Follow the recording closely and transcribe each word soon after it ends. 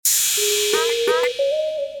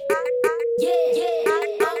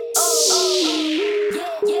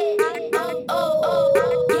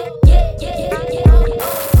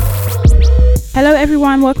Hello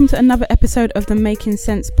everyone, welcome to another episode of the Making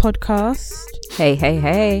Sense podcast. Hey.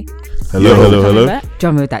 Hello.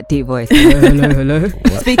 Drum with that deep voice. Hello.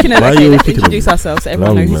 Speaking of, okay, let's introduce ourselves so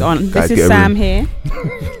everyone knows who's on. This is Sam here.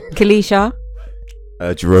 Kalisha.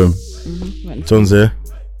 Jerome. John's here.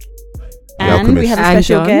 And we have a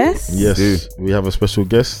special John. guest. Yes, we have a special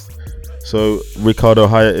guest. So Rickardo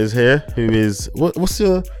Hyatt is here, who is what's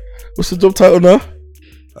the job title now?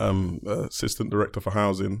 Assistant Director for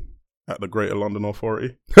Housing at the Greater London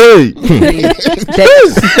Authority. Hey! Them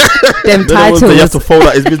titles. You have to fold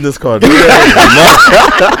out his business card.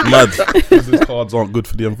 Mad. Business cards aren't good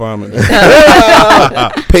for the environment.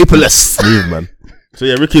 Paperless. Move, man. So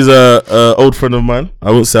yeah, Ricky's a old friend of mine. I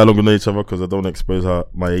won't say how long we know each other because I don't want to expose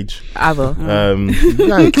my age. I will.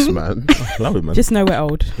 Thanks, man. Love it, man. Just know we're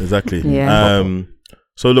old. Exactly. Yeah.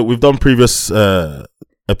 So look, we've done previous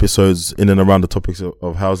episodes in and around the topics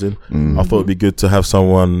of housing. I thought it'd be good to have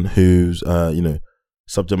someone who's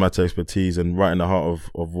subject matter expertise and right in the heart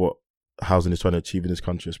of what housing is trying to achieve in this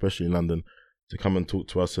country, especially in London, to come and talk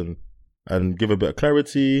to us and give a bit of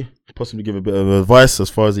clarity, possibly give a bit of advice as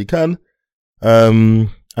far as he can.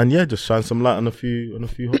 And yeah, just shine some light on a few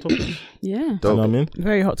hot topics. Yeah. Do you know what I mean?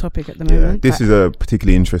 Very hot topic at the moment. This is a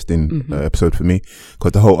particularly interesting episode for me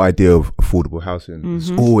because the whole idea of affordable housing has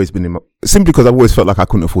always been in my... Simply because I've always felt like I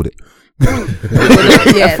couldn't afford it.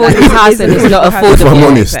 Affordable housing is not affordable. If I'm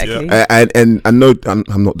honest. Exactly. And I know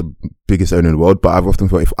I'm not the biggest owner in the world, but I've often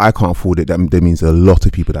thought if I can't afford it, that means a lot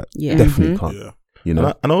of people that definitely can't. Yeah. You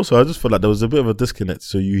know? And also, I just feel like there was a bit of a disconnect.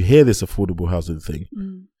 So you hear this affordable housing thing,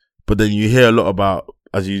 but then you hear a lot about,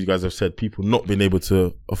 as you guys have said, people not being able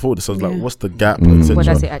to afford it. So it's like, what's the gap? What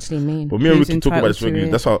does it actually mean? But me and Ricky talk about this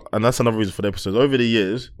regularly. That's another reason for the episodes. Over the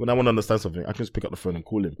years, when I want to understand something, I can just pick up the phone and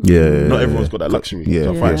call him. Yeah. Not everyone's got that luxury.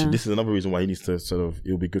 So I find actually, this is another reason why he needs to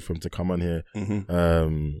it'll be good for him to come on here,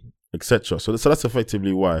 etc. So that's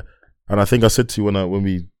effectively why. And I think I said to you when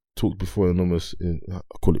we talked before and almost I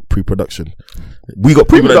call it pre-production. We got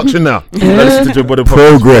pre-production now.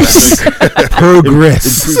 Progress.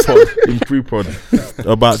 Progress. In pre-pod.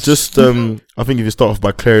 About just I think if you start off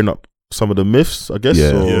by clearing up some of the myths, I guess,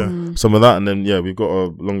 or some of that, and then we've got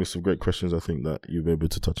a long list of great questions I think that you'll be able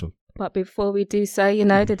to touch on. But before we do so,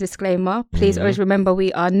 the disclaimer, please always remember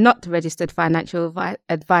we are not registered financial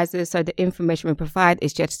advisors, so the information we provide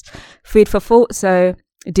is just food for thought, so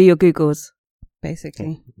do your Googles.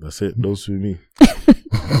 Basically, that's it. Those who me.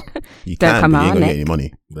 You Don't can, come but out you ain't on gonna it. get any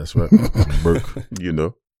money. That's right. Broke.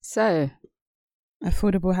 So,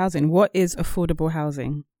 affordable housing. What is affordable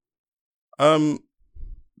housing?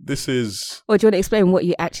 This is... Or do you want to explain what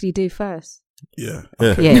you actually do first? Yeah.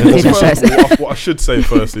 Yeah. What I should say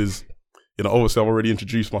first is, obviously I've already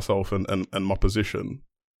introduced myself and my position,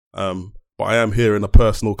 but I am here in a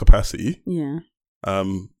personal capacity. Yeah.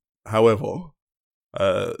 However,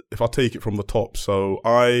 if I take it from the top, so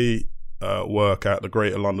I work at the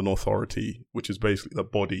Greater London Authority, which is basically the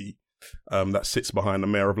body that sits behind the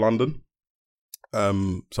Mayor of London.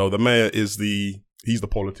 So the Mayor is he's the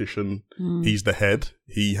politician, he's the head,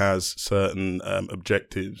 he has certain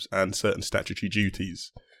objectives and certain statutory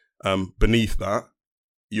duties. Beneath that,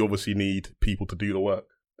 you obviously need people to do the work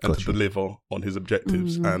and to deliver on his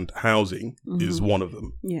objectives, and housing is one of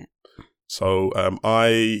them. Yeah. So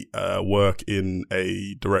I work in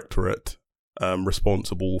a directorate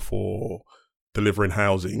responsible for delivering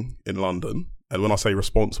housing in London. And when I say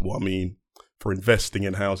responsible, I mean for investing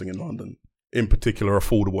in housing in London, in particular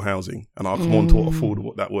affordable housing. And I'll come on to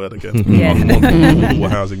what that word again. I'll come on to what affordable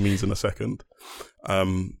housing means in a second.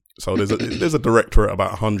 So there's a directorate,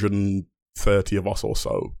 about 130 of us or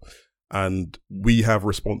so. And we have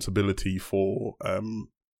responsibility for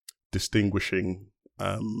distinguishing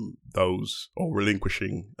those or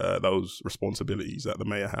relinquishing those responsibilities that the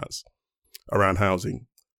mayor has around housing.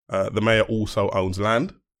 The mayor also owns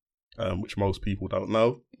land, which most people don't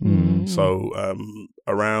know. So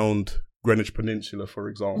around Greenwich Peninsula, for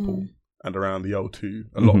example, and around the O2,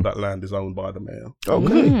 a lot of that land is owned by the mayor.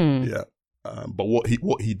 Okay. Yeah. But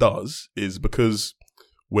what he does is, because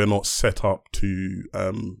we're not set up to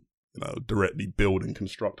directly build and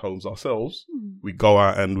construct homes ourselves, we go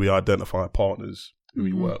out and we identify partners who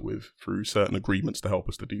we work with through certain agreements to help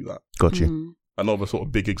us to do that. Gotcha. Another sort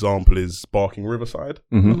of big example is Barking Riverside.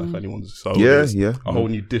 I don't know if anyone's... there's a whole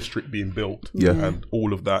new district being built. Yeah. And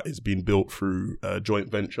all of that is being built through a joint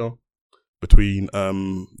venture between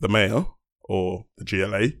the mayor, or the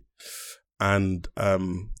GLA, and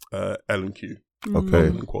L&Q,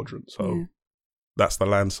 London Quadrant. So that's the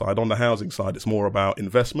land side. On the housing side, it's more about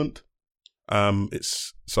investment.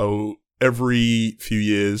 It's so every few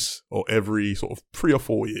years, or every sort of 3 or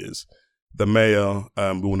 4 years, the mayor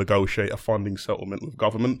will negotiate a funding settlement with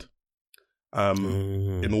government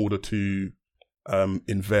in order to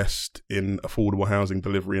invest in affordable housing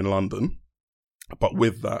delivery in London. But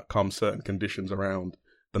with that comes certain conditions around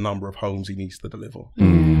the number of homes he needs to deliver.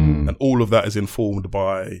 And all of that is informed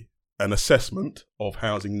by an assessment of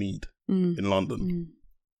housing need in London.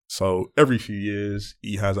 So every few years,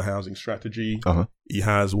 he has a housing strategy. He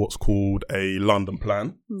has what's called a London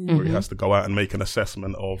plan, where he has to go out and make an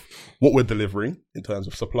assessment of what we're delivering in terms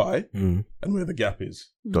of supply and where the gap is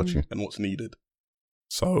and what's needed.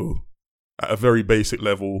 So at a very basic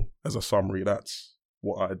level, as a summary, that's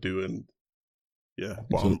what I do. And yeah,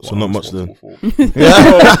 so not much then. So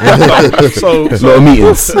a lot of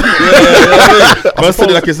meetings. I'm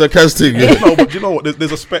saying like it's sarcastic. No, but you know what?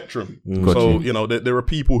 There's a spectrum. So you know, there are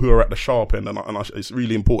people who are at the sharp end, and it's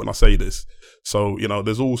really important I say this. So you know,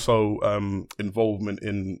 there's also involvement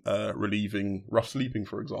in relieving rough sleeping,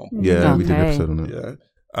 for example. Yeah, we did an episode on that.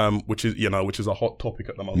 Yeah, which is a hot topic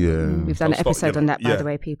at the moment. Yeah, we've done an episode on that, by the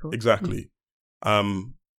way, people. Exactly.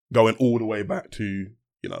 Going all the way back to,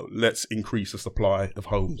 you know, let's increase the supply of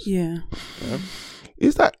homes. Yeah.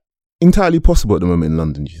 Is that entirely possible at the moment in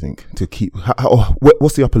London, do you think? To keep,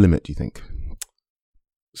 what's the upper limit, do you think?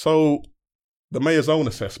 So the mayor's own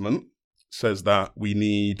assessment says that we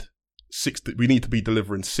need to be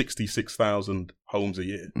delivering 66,000 homes a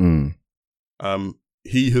year.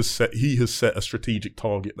 He has set a strategic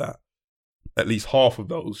target that at least half of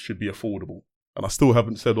those should be affordable. And I still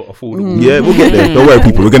haven't said what affordable is. Yeah, we'll get there. Don't worry,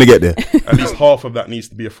 people. We're going to get there. At least half of that needs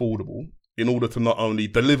to be affordable in order to not only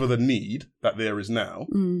deliver the need that there is now,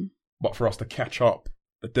 but for us to catch up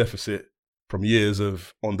the deficit from years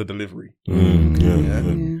of under-delivery.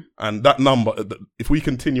 And that number, if we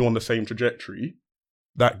continue on the same trajectory,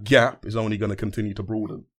 that gap is only going to continue to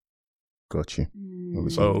broaden. Got you.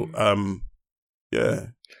 So, yeah.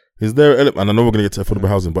 Is there, and I know we're going to get to affordable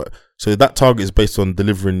housing, but so that target is based on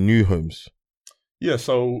delivering new homes? Yeah,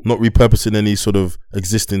 so not repurposing any sort of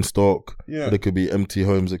existing stock. Yeah, there could be empty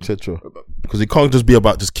homes, etc. Because it can't just be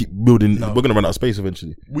about just keep building. No. We're going to run out of space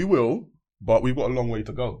eventually. We will, but we've got a long way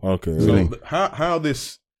to go. Okay. So really? How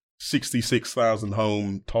this 66,000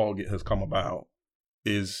 home target has come about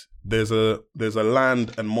is there's a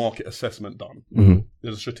land and market assessment done.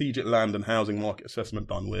 There's a strategic land and housing market assessment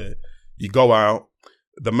done where you go out.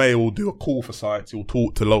 The mayor will do a call for sites. He'll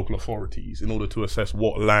talk to local authorities in order to assess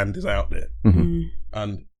what land is out there.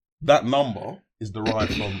 And that number is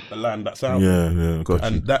derived from the land that's out there. Yeah, got you.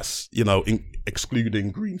 And that's, you know, excluding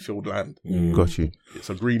greenfield land. Got you.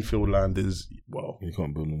 So greenfield land is, well, you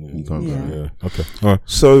can't build on it. You can't build on it. Yeah. Okay. All right.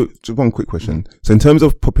 So just one quick question. So in terms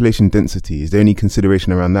of population density, is there any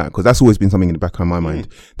consideration around that? Because that's always been something in the back of my mind,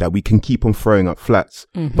 that we can keep on throwing up flats,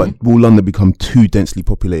 but will London become too densely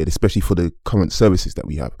populated, especially for the current services that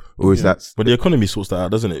we have? Or is that... But the economy sorts that out,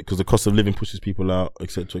 doesn't it? Because the cost of living pushes people out,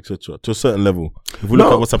 etc., etc. To a certain level. If we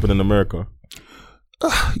look at what's happened in America...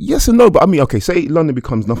 Yes and no, but I mean, okay, say London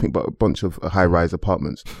becomes nothing but a bunch of high-rise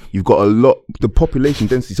apartments. You've got the population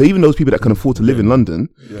density. So even those people that can afford to live in London,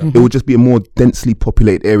 it will just be a more densely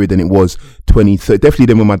populated area than it was 20, 30, definitely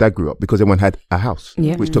then when my dad grew up, because everyone had a house,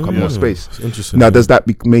 which took up more space. Interesting. Now, does that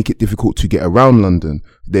make it difficult to get around London?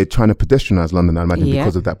 They're trying to pedestrianize London, I imagine,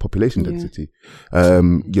 because of that population density.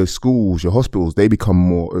 Your schools, your hospitals, they become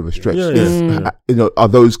more overstretched. You know, are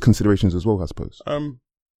those considerations as well, I suppose?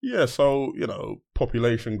 Yeah, so, you know,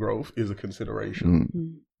 population growth is a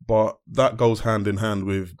consideration, but that goes hand in hand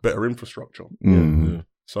with better infrastructure.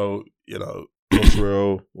 So, you know,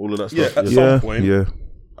 Crossrail, all of that stuff. At some point,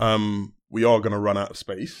 we are going to run out of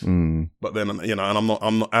space. But then, you know, and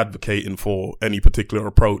I'm not advocating for any particular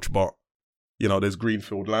approach, but, you know, there's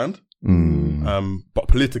greenfield land. But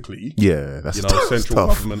politically, that's you know, central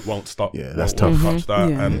government won't stop. That's won't tough. touch that,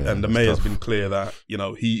 and the mayor's been clear that, you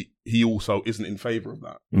know, he also isn't in favour of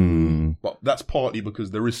that. But that's partly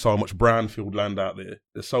because there is so much brownfield land out there.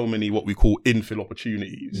 There's so many what we call infill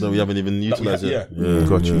opportunities that we haven't even utilised it.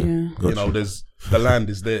 Got you. You know, the land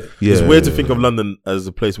is there. It's weird to think of London as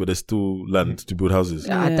a place where there's still land to build houses.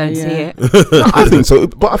 I don't see it. I think so,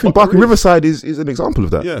 but I think Barking Riverside is an example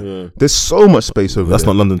of that. There's so much space over there. That's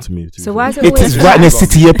not London to me. So why is it It always is right near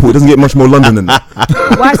City Airport. It doesn't get much more London than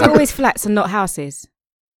that. Why is it always flats and not houses?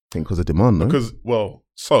 I think because of demand, no? Because, well,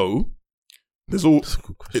 so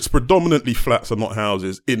it's predominantly flats and not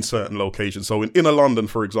houses in certain locations. So in inner London,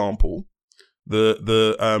 for example,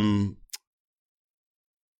 the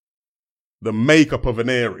makeup of an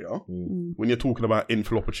area, when you're talking about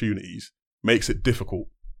infill opportunities, makes it difficult.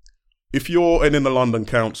 If you're an inner London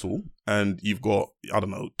council and you've got, I don't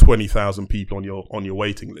know, 20,000 people on your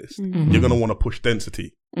waiting list, you're going to want to push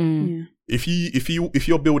density. Yeah. If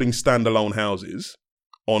you're building standalone houses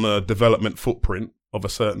on a development footprint of a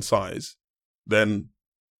certain size, then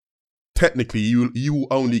technically you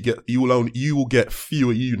will get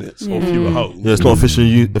fewer units or fewer homes. Yeah, it's not efficient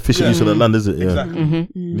use of the land, is it? Yeah. Exactly.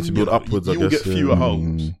 You need to build upwards, I guess. You'll get fewer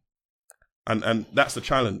homes. And that's the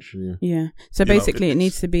challenge. Yeah. So basically it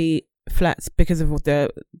needs to be flats because of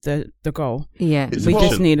the goal. Yeah. We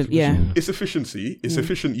just need it's efficiency, it's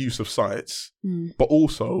efficient use of sites, but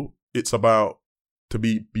also it's about, to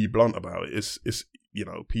be blunt about it, it's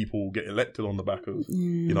people get elected on the back of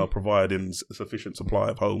providing a sufficient supply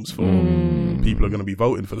of homes for people who are going to be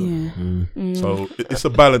voting for them. So it's a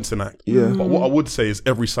balancing act. But what I would say is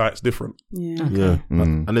every site's different.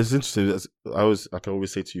 And it's interesting. I can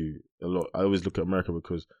always say to you a lot. I always look at America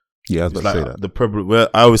because I was about to say that.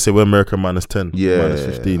 I always say we're America minus 10, minus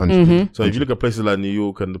 15. So if you look at places like New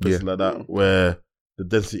York and the places like that where the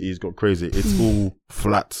density has got crazy, it's all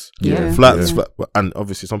flats. Flats. And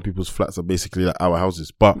obviously some people's flats are basically like our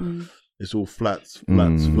houses, but it's all flats, and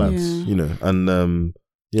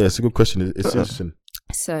it's a good question. It's interesting.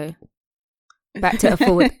 So back to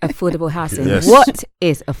affordable housing. Yes. What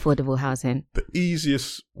is affordable housing? The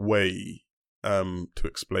easiest way to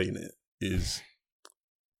explain it is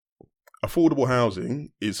affordable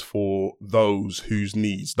housing is for those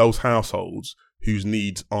households whose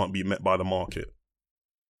needs aren't being met by the market.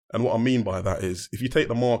 And what I mean by that is, if you take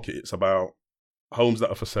the market, it's about homes that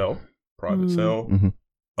are for sale, private sale,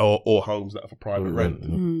 or homes that are for private rent.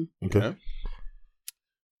 Okay. Yeah?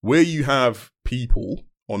 Where you have people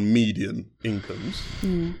on median incomes,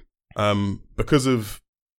 because of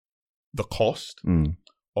the cost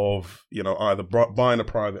of either buying a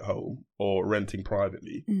private home or renting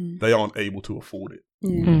privately, they aren't able to afford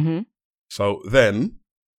it. So then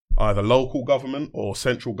either local government or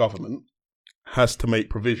central government has to make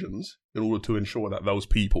provisions in order to ensure that those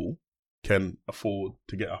people can afford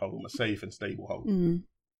to get a home, a safe and stable home.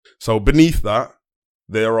 So beneath that,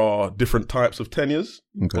 there are different types of tenures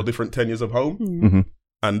or different tenures of home.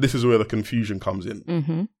 And this is where the confusion comes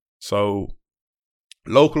in. So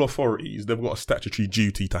local authorities, they've got a statutory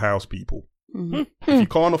duty to house people. If you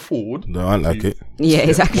can't afford... No, I like it. Yeah,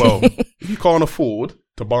 exactly. Well, if you can't afford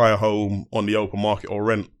to buy a home on the open market or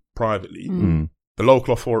rent privately, the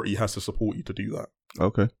local authority has to support you to do that.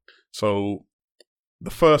 Okay. So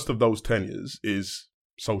the first of those tenures is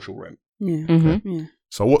social rent.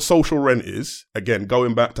 So what social rent is, again,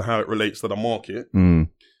 going back to how it relates to the market,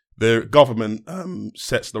 the government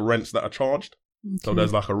sets the rents that are charged. So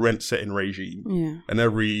there's like a rent setting regime. And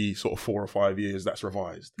every sort of 4 or 5 years, that's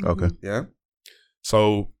revised. Okay. Yeah.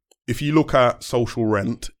 So if you look at social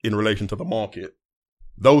rent in relation to the market,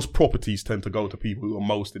 those properties tend to go to people who are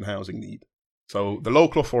most in housing need. So the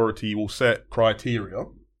local authority will set criteria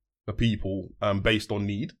for people based on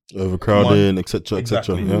need. Overcrowding, etc.,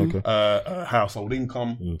 etc. Exactly. Household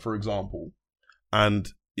income, for example. And,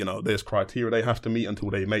 there's criteria they have to meet until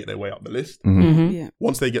they make their way up the list.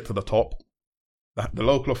 Once they get to the top, the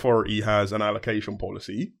local authority has an allocation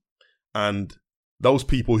policy, and those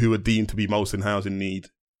people who are deemed to be most in housing need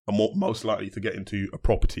are most likely to get into a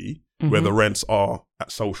property where the rents are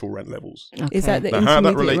at social rent levels. Okay. Is that the Now, how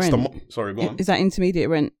that relates rent? sorry, go on. Is that intermediate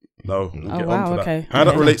rent? No, we'll get onto that. Okay. How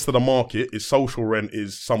that relates to the market is social rent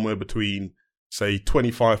is somewhere between, say,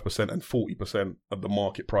 25% and 40% of the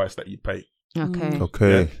market price that you pay. Okay.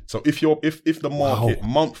 Yeah? So if the market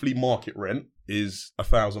monthly market rent is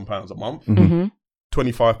 £1,000 a month,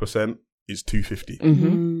 25% is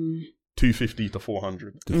 £250. 250 to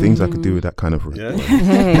 400. The things I could do with that kind of rent. Yeah.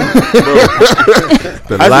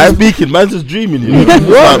 The live speaking, man's just dreaming.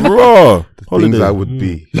 What, bro? The things I would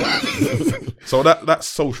be. So that's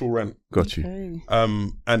social rent. Got you. Okay.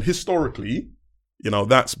 And historically,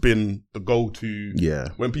 that's been the go-to. Yeah.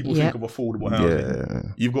 When people think of affordable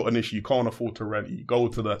housing, you've got an issue, you can't afford to rent, you go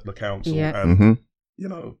to the council and,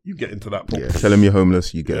 you get into that property. Yeah. Tell them you're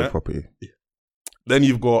homeless, you get a property. Yeah. Then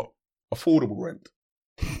you've got affordable rent.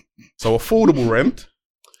 So affordable rent,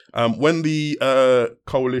 when the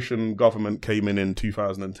coalition government came in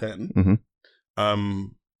 2010,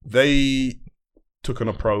 they took an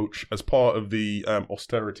approach as part of the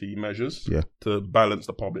austerity measures to balance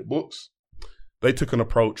the public books. They took an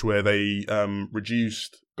approach where they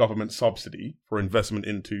reduced government subsidy for investment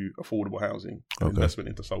into affordable housing, investment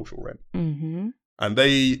into social rent. And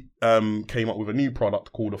they came up with a new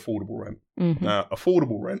product called affordable rent. Now,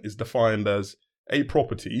 affordable rent is defined as a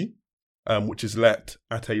property which is let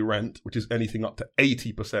at a rent which is anything up to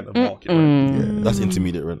 80% of market rent. That's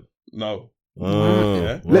intermediate rent. No.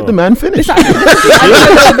 Yeah. Let the man finish. I didn't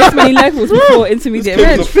know this many levels before intermediate This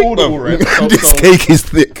rent. cake's affordable rent. This cake is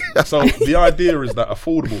thick. So the idea is that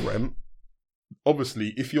affordable rent,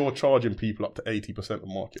 obviously, if you're charging people up to 80% of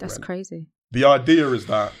market That's rent, crazy. the idea is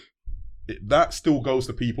that that still goes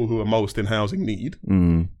to people who are most in housing need.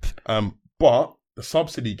 But the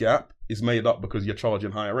subsidy gap is made up because you're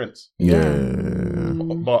charging higher rents.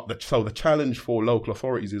 But the challenge for local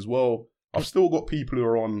authorities is, well, I've still got people who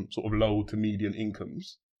are on sort of low to median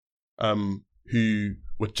incomes, who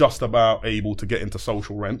were just about able to get into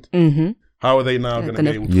social rent. How are they now going to be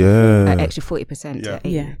able to an extra 40%?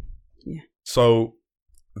 Yeah. So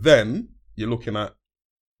then you're looking at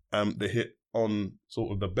the hit on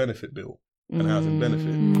sort of the benefit bill and housing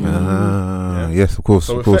benefit. Yes, of course.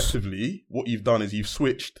 So of course. effectively, what you've done is you've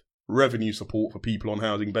switched revenue support for people on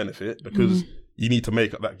housing benefit because you need to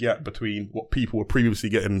make up that gap between what people were previously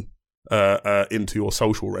getting into your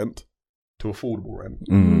social rent to affordable rent.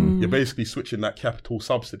 You're basically switching that capital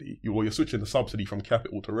subsidy. You're switching the subsidy from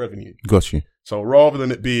capital to revenue. Got you. So rather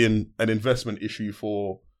than it being an investment issue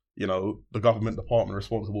for, you know, the government department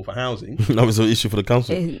responsible for housing. No, it's an issue for the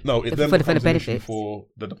council. No, it then for becomes the an issue benefits. for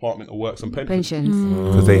the Department of Works and Pensions.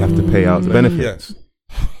 Because they have to pay out the benefits.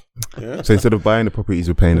 Yeah. So instead of buying the properties,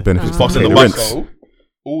 we're paying the benefits. But to pay the rents.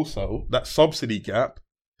 also, that subsidy gap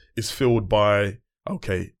is filled by,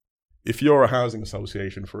 okay, if you're a housing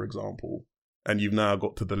association, for example, and you've now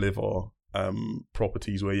got to deliver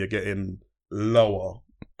properties where you're getting where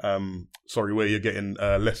you're getting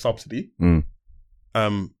less subsidy,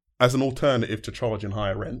 as an alternative to charging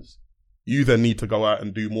higher rents, you then need to go out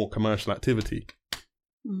and do more commercial activity.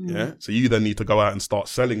 Yeah, so you then need to go out and start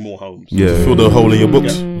selling more homes. To fill the hole in your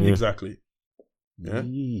books. Exactly. Yeah.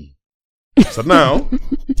 So now,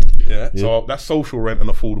 so that's social rent and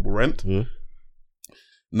affordable rent.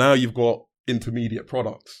 Now you've got intermediate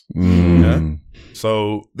products. Yeah.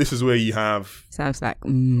 So this is where you have. Sounds like.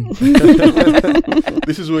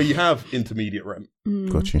 This is where you have intermediate rent.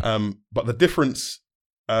 Got you. But the difference,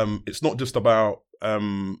 it's not just about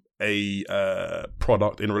a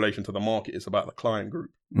product in relation to the market. It's about the client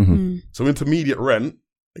group. So intermediate rent,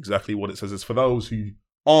 exactly what it says, is for those who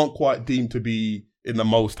aren't quite deemed to be in the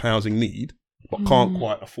most housing need, but can't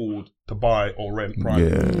quite afford to buy or rent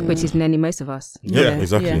privately. Which is nearly most of us. Yeah,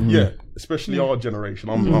 exactly. Yeah, especially our generation.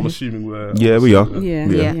 I'm assuming we're we are.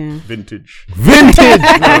 vintage.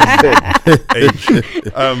 Age.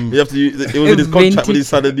 You have to use, it was in his contract when he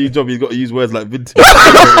signed a new job, he's got to use words like vintage.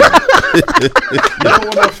 You don't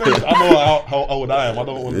want to offend. I know how old I am. I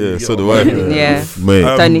don't want to. Yeah, so do I. Yeah. Mate.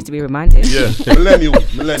 Don't need to be reminded. Yeah,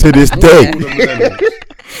 millennials. To this day.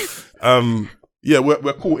 Yeah,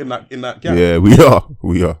 we're caught in that gap. Yeah, we are.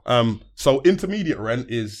 So intermediate rent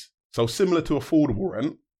is similar to affordable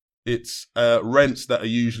rent. It's rents that are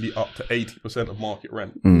usually up to 80% of market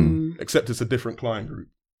rent, except it's a different client group.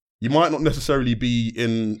 You might not necessarily be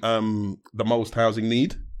in the most housing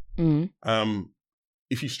need.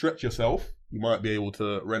 If you stretch yourself, you might be able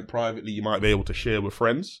to rent privately. You might be able to share with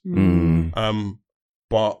friends.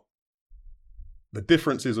 But the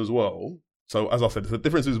difference is as well. So as I said, the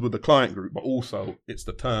difference is with the client group, but also it's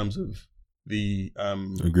the terms of the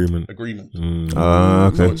agreement.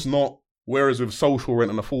 Okay. So it's not. Whereas with social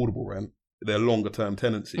rent and affordable rent, they're longer term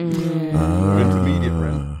tenancies. Intermediate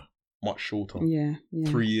rent, much shorter.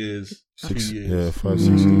 3 years, 2 years. Yeah, 5, 6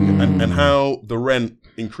 years. And how the rent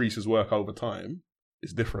increases work over time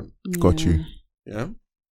is different. Got you. Yeah.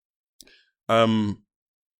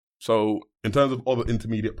 So in terms of other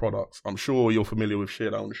intermediate products, I'm sure you're familiar with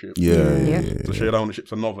shared ownership. Yeah. So shared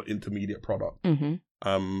ownership's another intermediate product.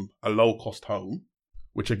 A low cost home,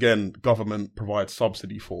 which again, government provides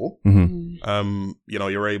subsidy for.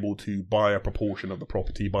 You're able to buy a proportion of the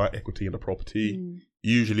property, buy equity in the property,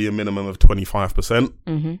 usually a minimum of 25%.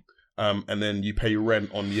 And then you pay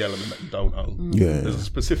rent on the element that you don't own. There's a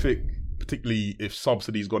specific, particularly if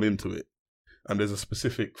subsidy's gone into it, and there's a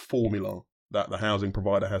specific formula that the housing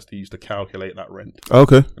provider has to use to calculate that rent.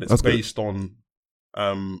 Okay. And it's based on,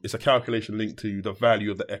 it's a calculation linked to the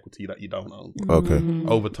value of the equity that you don't own. Okay.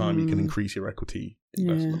 Over time, you can increase your equity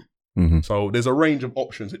investment. So there's a range of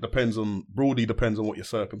options. It broadly depends on what your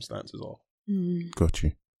circumstances are. Got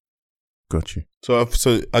you. So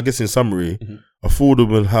I guess in summary,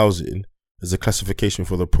 affordable housing is a classification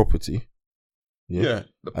for the property. And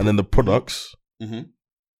then the products that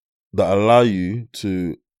allow you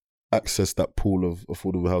to access that pool of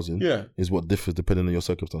affordable housing is what differs depending on your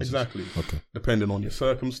circumstances. Exactly. Okay. Depending on your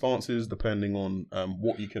circumstances, depending on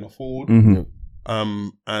what you can afford.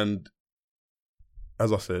 And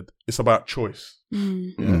as I said, it's about choice.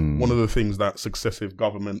 One of the things that successive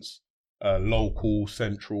governments, local,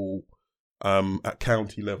 central, at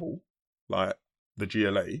county level, like the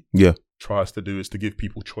GLA, tries to do is to give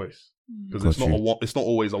people choice, because it's not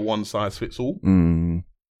always a one size fits all. And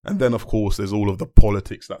then of course there's all of the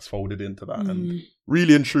politics that's folded into that. And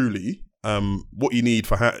really and truly, what you need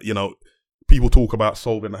for people talk about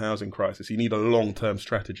solving the housing crisis. You need a long-term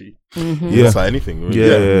strategy. It's like anything. Really.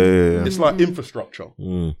 Yeah. It's like infrastructure.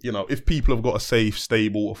 If people have got a safe,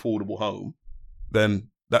 stable, affordable home, then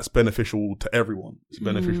that's beneficial to everyone. It's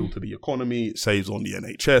beneficial to the economy. It saves on the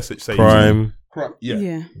NHS. It saves crime.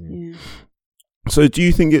 Yeah. So do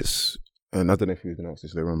you think it's, and I don't know if you can ask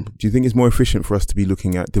this later on, do you think it's more efficient for us to be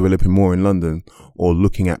looking at developing more in London or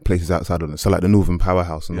looking at places outside of London? So like the Northern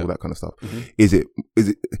Powerhouse and all that kind of stuff. Is it,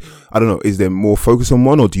 I don't know, is there more focus on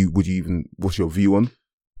one, or what's your view on?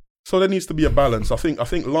 So there needs to be a balance. I think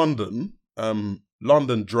London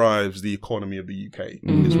drives the economy of the UK.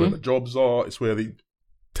 It's where the jobs are. It's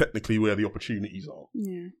technically where the opportunities are.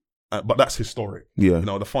 Yeah. But that's historic. Yeah.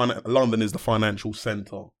 London is the financial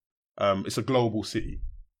centre. It's a global city.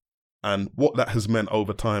 And what that has meant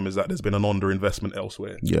over time is that there's been an underinvestment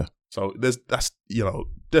elsewhere. Yeah. So that's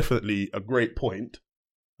definitely a great point.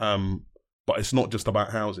 But it's not just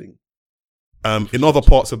about housing. In other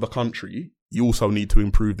parts of the country, you also need to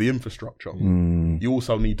improve the infrastructure. You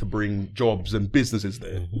also need to bring jobs and businesses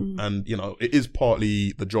there. And, it is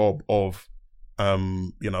partly the job of,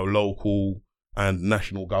 local and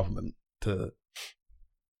national government to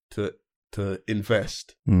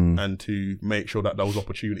invest and to make sure that those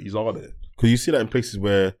opportunities are there. Because you see that in places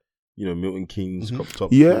where, Milton Keynes cropped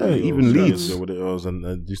up. Even Leeds. Or what it was,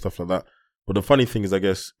 and do stuff like that. But the funny thing is, I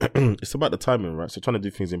guess, it's about the timing, right? So trying to do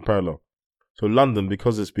things in parallel. So London,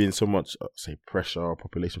 because it's been so much, pressure or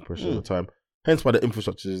population pressure at the time, hence why the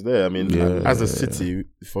infrastructure is there. I mean, as a city,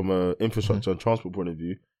 from an infrastructure and transport point of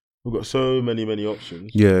view, we've got so many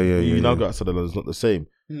options. You now go outside of London, it's not the same.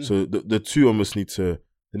 So the two almost there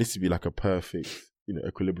needs to be like a perfect,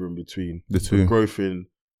 equilibrium between the two. Growth in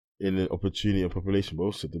opportunity and population, but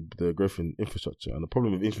also the growth in infrastructure. And the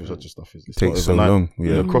problem with infrastructure stuff is it takes so long.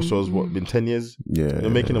 The Crossroads, been 10 years? They're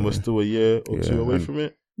making them, we're still a year or two away from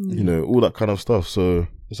it. All that kind of stuff. So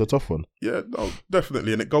it's a tough one. Yeah, no,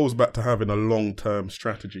 definitely. And it goes back to having a long-term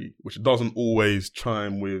strategy, which doesn't always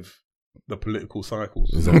chime with the political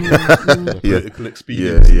cycles. Exactly. The political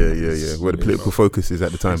expedience. Yeah. Where the political focus is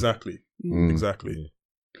at the time. Exactly.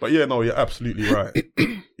 But you're absolutely right.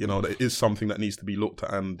 There is something that needs to be looked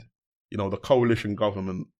at. And, the coalition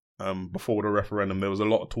government, before the referendum, there was a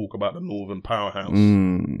lot of talk about the Northern Powerhouse.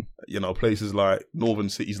 Places like northern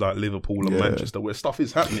cities like Liverpool and Manchester, where stuff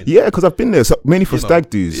is happening. Yeah, because I've been there, mainly for stag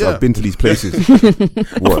do's. I've been to these places. I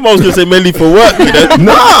thought I was going to say mainly for work.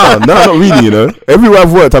 No, not really. Everywhere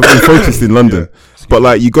I've worked, I've been focused in London. But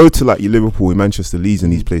like, you go to like your Liverpool, Manchester, Leeds,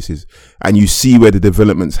 and these places, and you see where the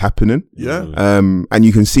development's happening. And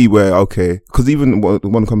you can see where, because even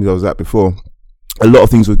one company I was at before, a lot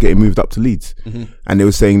of things were getting moved up to Leeds. And they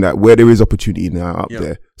were saying that where there is opportunity now up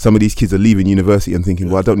there, some of these kids are leaving university and thinking,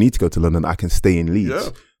 well, I don't need to go to London, I can stay in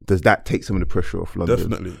Leeds. Does that take some of the pressure off London?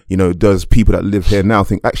 Definitely. Does people that live here now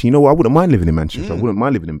think, actually, I wouldn't mind living in Manchester, I wouldn't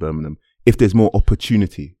mind living in Birmingham, if there's more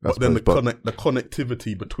opportunity. But then the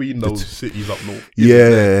connectivity between those cities up north.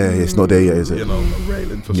 It's not there yet, is it? The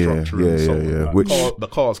rail infrastructure and so on. Which the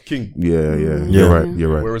car's king. You're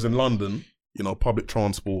right. Whereas in London, public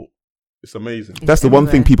transport, it's amazing. That's the one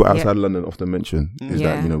thing people outside London often mention is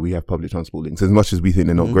that, we have public transport links. As much as we think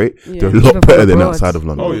they're not great, they're a lot better than outside of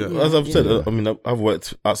London. Oh, yeah. As I've said, I've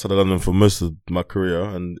worked outside of London for most of my career,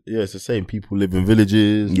 and it's the same. People live in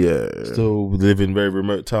villages, still live in very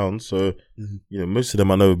remote towns. So, most of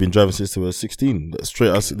them I know have been driving since they were 16. That's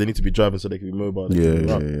straight. They need to be driving so they can be mobile.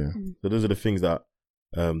 So those are the things that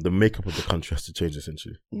the makeup of the country has to change,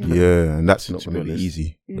 essentially. And that's not going to be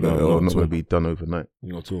easy. Not going to be done overnight.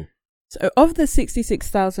 Not at all. So of the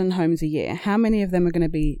 66,000 homes a year, how many of them are going to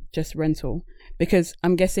be just rental? Because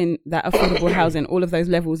I'm guessing that affordable housing, all of those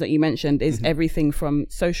levels that you mentioned, is everything from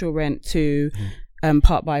social rent to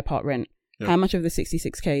part buy, part rent. How much of the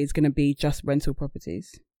 66K is going to be just rental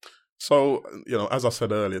properties? So, as I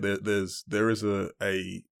said earlier, there is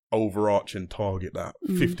a overarching target that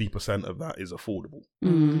 50% of that is affordable.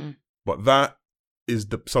 But that is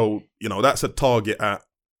that's a target at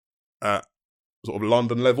sort of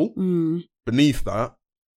London level. Beneath that,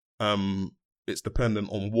 it's dependent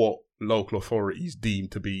on what local authorities deem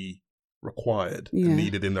to be required and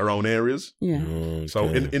needed in their own areas. So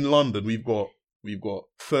in London, we've got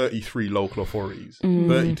 33 local authorities,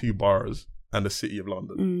 32 boroughs, and the City of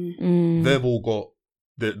London. They've all got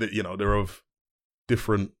they're of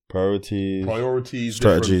different priorities, strategies,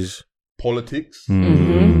 strategies, politics.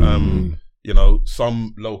 you know,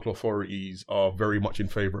 some local authorities are very much in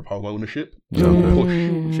favour of home ownership, so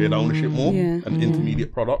push shared ownership more and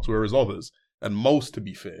intermediate products, whereas others, and most to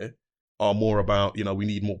be fair, are more about, you know, we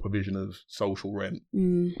need more provision of social rent,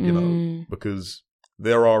 you know, because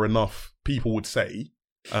there are enough, people would say,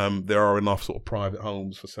 there are enough sort of private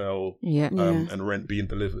homes for sale and rent being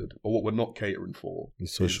delivered. But what we're not catering for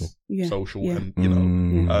is social and, you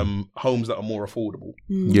know, homes that are more affordable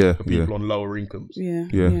for people on lower incomes.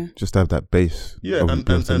 Just to have that base.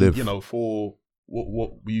 And you know, for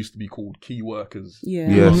what we used to be called key workers.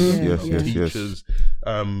 Teachers,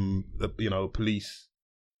 you know, police,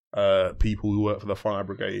 people who work for the fire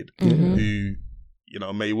brigade, who, you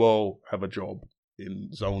know, may well have a job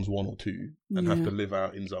in zones 1 or 2 and have to live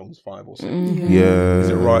out in zones 5 or 6. Is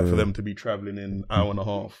it right for them to be travelling in an hour and a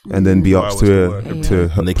half and then be up to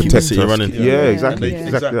and they keep the city running? Exactly.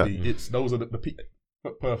 It's those are the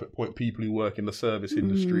perfect point. People who work in the service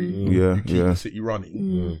industry, who keep the city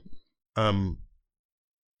running.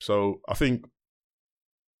 So I think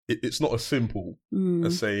it's not as simple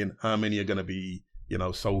as saying how many are going to be, you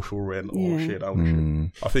know, social rent or shared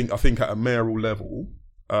ownership. I think at a mayoral level,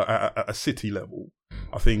 at a city level,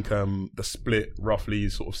 I think the split roughly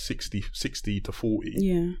is sort of 60 to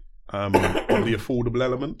 40 on the affordable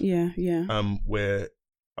element. Where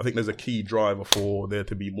I think there's a key driver for there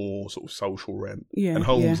to be more sort of social rent and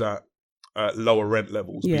homes at lower rent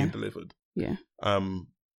levels being delivered.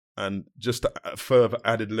 And just a further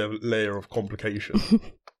added layer of complication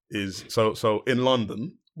is so in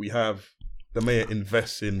London we have the mayor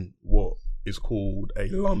invests in what is called a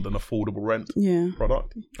London affordable rent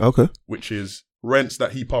product. Okay. Which is rents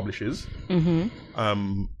that he publishes,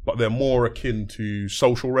 but they're more akin to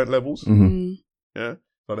social rent levels. Yeah.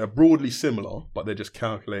 So they're broadly similar, but they're just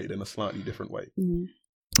calculated in a slightly different way.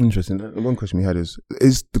 Interesting. One question we had is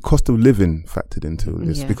the cost of living factored into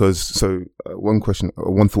this? Because one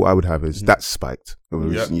thought I would have is that's spiked over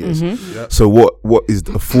recent years. So what is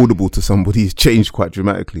affordable to somebody has changed quite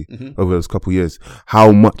dramatically over those couple of years.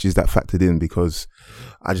 How much is that factored in? Because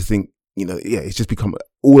I just think, you know, it's just become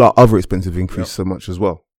all our other expenses increased so much as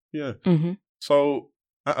well. So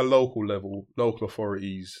at a local level, local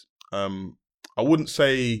authorities, I wouldn't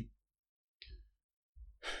say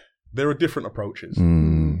there are different approaches.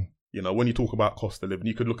 You know, when you talk about cost of living,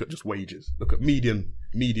 you could look at just wages, look at median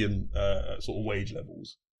sort of wage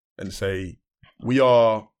levels and say, we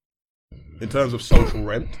are, in terms of social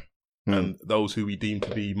rent and those who we deem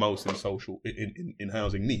to be most in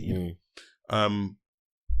housing need,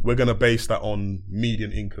 we're going to base that on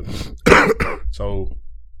median incomes. So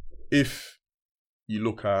if you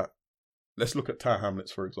let's look at Tower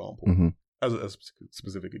Hamlets, for example, as a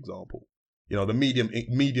specific example. You know, the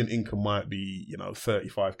median income might be, you know,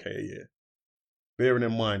 35k a year. Bearing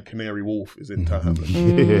in mind, Canary Wharf is in Tower Hamlets.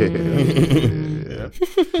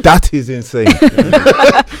 That is insane.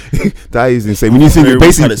 That is insane. When you think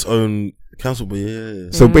basically had its own council,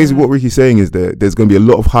 but So basically, what Ricky's saying is that there's going to be a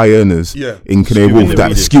lot of high earners in Canary Wharf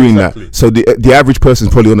that skewing that. So the average person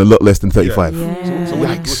is probably on a lot less than 35.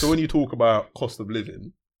 So when you talk about cost of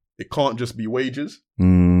living, it can't just be wages.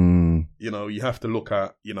 You know, you have to look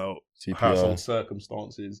at, you know, CPI. Household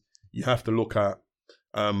circumstances. You have to look at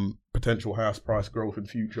potential house price growth in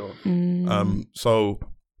future. So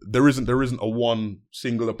there isn't a one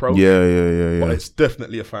single approach. But it's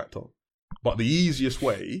definitely a factor. But the easiest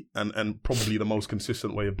way and probably the most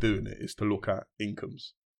consistent way of doing it is to look at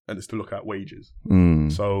incomes and it's to look at wages.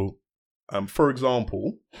 So, for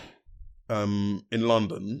example, in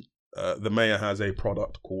London, the mayor has a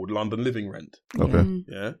product called London Living Rent.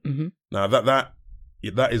 Now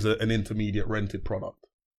that is an intermediate rented product.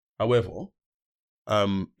 However,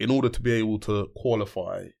 in order to be able to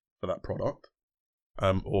qualify for that product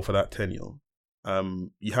or for that tenure,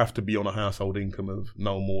 you have to be on a household income of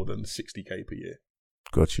no more than 60k per year.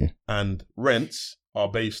 Got you. And rents are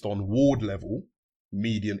based on ward level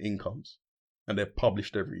median incomes, and they're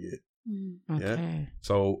published every year.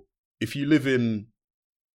 So if you live in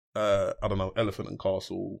I don't know, Elephant and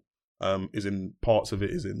Castle, parts of it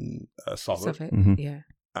is in Southwark.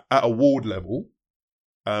 At a ward level,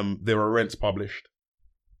 there are rents published,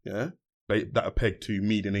 that are pegged to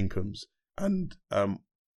median incomes, and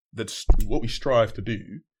what we strive to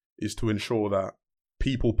do is to ensure that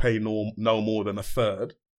people pay no more than a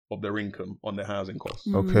third of their income on their housing costs.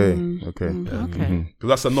 Because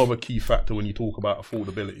that's another key factor when you talk about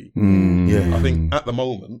affordability. I think at the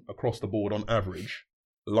moment, across the board, on average,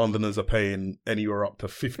 Londoners are paying anywhere up to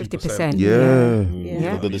 50%.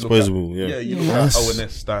 The disposable. You look at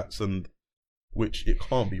ONS stats, and which it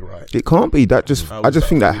can't be right. It can't be. I just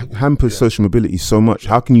think that hampers social mobility so much.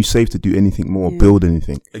 How can you save to do anything more, build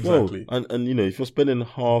anything? Exactly. Well, and you know, if you're spending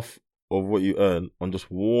half of what you earn on just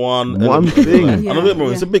one thing, I don't get me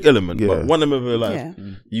wrong, it's a big element, Yeah. but one element of your life,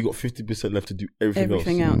 you got 50% left to do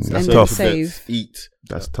everything else. And tough. save. Eat.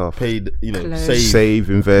 That's tough. Paid, you know, Clothes. save,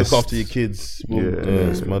 invest, look after your kids.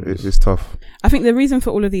 It's tough. I think the reason for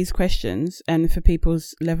all of these questions and for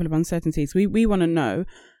people's level of uncertainties, we want to know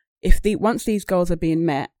if once these goals are being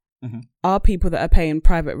met, are people that are paying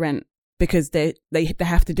private rent because they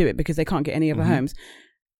have to do it because they can't get any other homes,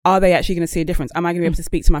 are they actually going to see a difference? Am I going to be able to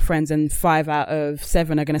speak to my friends and 5 out of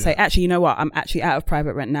 7 are going to say, actually, you know what? I'm actually out of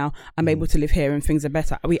private rent now. I'm able to live here and things are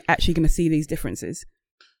better. Are we actually going to see these differences?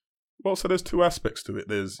 Well, so there's 2 aspects to it.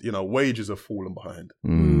 There's, you know, wages have fallen behind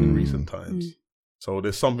in recent times. So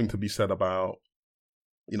there's something to be said about,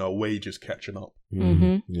 you know, wages catching up.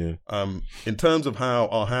 Yeah. In terms of how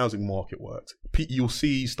our housing market works, you'll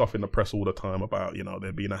see stuff in the press all the time about, you know,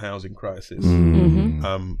 there being a housing crisis.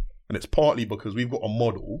 And it's partly because we've got a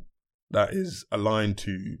model that is aligned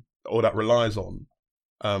to, or that relies on,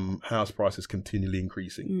 house prices continually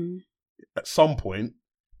increasing. At some point,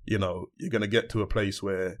 you know, you're going to get to a place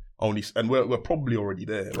where and we're probably already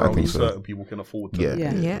there, where only certain people can afford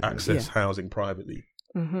to access housing privately.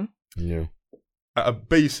 Yeah. At a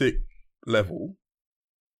basic level,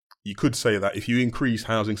 you could say that if you increase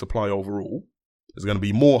housing supply overall, there's going to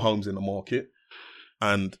be more homes in the market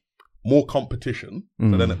and more competition,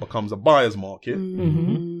 so then it becomes a buyer's market.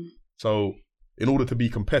 So in order to be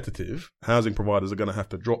competitive, housing providers are going to have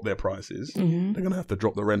to drop their prices. They're going to have to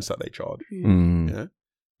drop the rents that they charge. Yeah.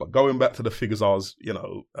 But going back to the figures I was, you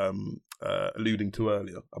know, alluding to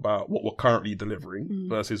earlier about what we're currently delivering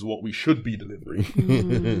versus what we should be delivering,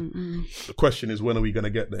 the question is, when are we going to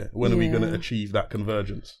get there? When are we going to achieve that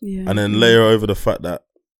convergence? And then layer over the fact that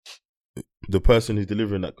the person who's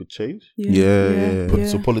delivering that could change.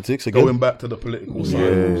 So politics again. Going back to the political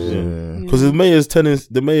side. Because the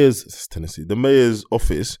mayor's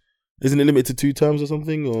office, isn't it limited to 2 terms or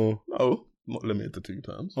something? Or No, not limited to 2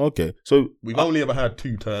 terms. Okay. So we've only ever had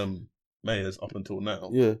 2-term mayors up until now.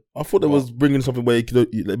 Yeah. I thought there was bringing something where you could,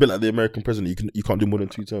 a bit like the American president, you can't do more than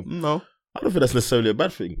 2 terms. No. I don't think that's necessarily a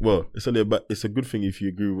bad thing. Well, it's a good thing if you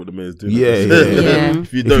agree with what the mayor's doing.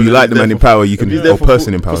 If you like the man in power, you can, or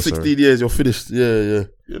person in power. For 16 years, you're finished. Yeah.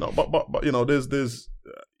 You know, but you know, there's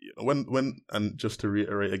you know, when and just to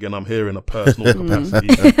reiterate again, I'm here in a personal capacity.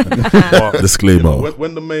 Disclaimer. You know,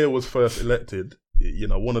 when the mayor was first elected, you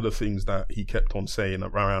know, one of the things that he kept on saying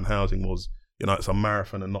around housing was, you know, it's a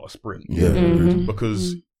marathon and not a sprint.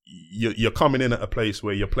 Because you're coming in at a place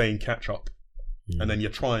where you're playing catch up. And then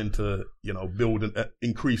you're trying to, you know, build and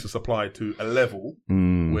increase the supply to a level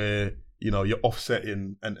where, you know, you're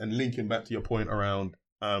offsetting and linking back to your point around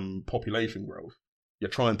population growth. You're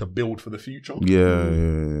trying to build for the future.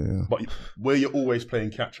 But where you're always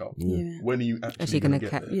playing catch up, when are you actually going to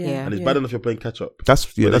get there? And it's bad enough you're playing catch up.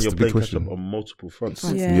 That's you're the big playing question. catch up on multiple fronts.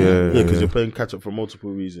 Because you're playing catch up for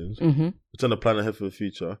multiple reasons. We're trying to plan ahead for the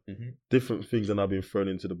future. Different things are now being thrown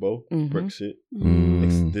into the bowl. Brexit,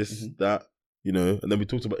 this, that. You know, and then we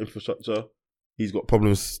talked about infrastructure. He's got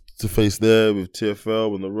problems to face there with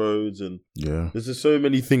TFL and the roads, and there's just so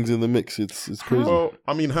many things in the mix. It's crazy. Well,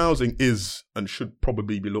 I mean, housing is and should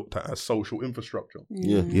probably be looked at as social infrastructure.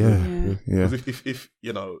 Because if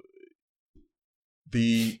you know,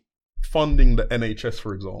 the funding the NHS,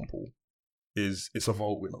 for example, it's a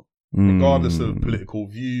vote winner, regardless of political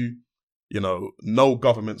view. You know, no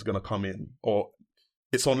government's going to come in, or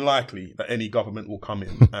it's unlikely that any government will come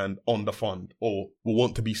in and underfund or will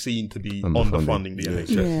want to be seen to be underfunding the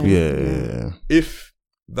NHS. If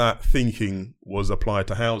that thinking was applied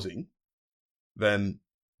to housing, then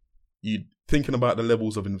you thinking about the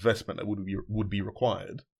levels of investment that would be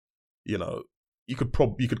required. You know, you could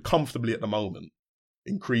comfortably at the moment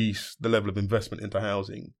increase the level of investment into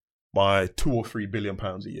housing by £2 or £3 billion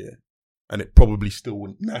a year, and it probably still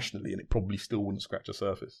wouldn't nationally, and it probably still wouldn't scratch the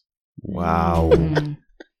surface. Wow.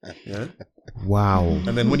 Wow.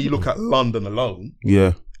 And then when you look at London alone,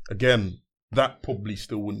 again, that probably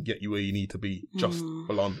still wouldn't get you where you need to be just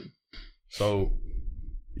for London. So,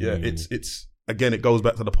 it's again, it goes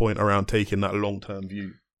back to the point around taking that long-term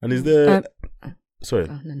view. And is there... sorry.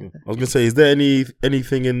 I was going to say, is there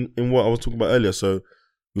anything in what I was talking about earlier? So,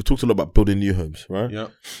 we talked a lot about building new homes, right? Yeah.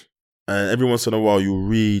 And every once in a while, you'll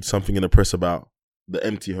read something in the press about the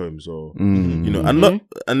empty homes, or you know, and not,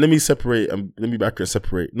 and let me separate, and let me be accurate,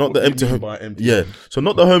 separate, not the empty home, so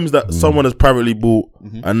not the homes that someone has privately bought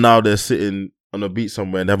and now they're sitting on a beach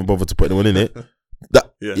somewhere and they haven't bothered to put anyone in it.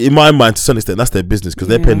 That Yeah. in my mind, to some extent, that's their business because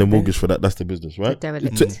they're paying the mortgage for that. That's their business, right?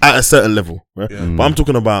 At a certain level, right? Yeah. But I'm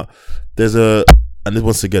talking about and this,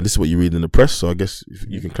 once again, this is what you read in the press, so I guess if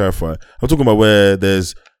you can clarify. I'm talking about where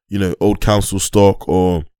there's, old council stock,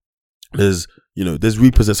 or there's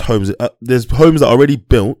repossessed homes. There's homes that are already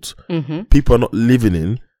built, people are not living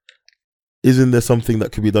in. Isn't there something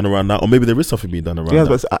that could be done around that? Or maybe there is something being done around that.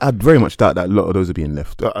 But I very much doubt that a lot of those are being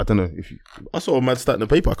left. I don't know if you... I saw a mad stat in the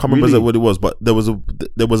paper. I can't remember what it was, but there was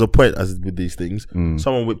a point as with these things.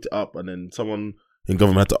 Someone whipped it up, and then someone in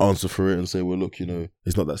government had to answer for it and say, well, look,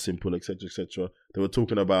 it's not that simple, etc., etc. They were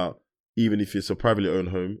talking about, even if it's a privately owned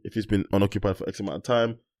home, if it's been unoccupied for X amount of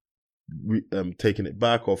time, taking it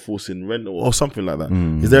back or forcing rent or something like that.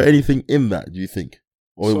 Is there anything in that, do you think?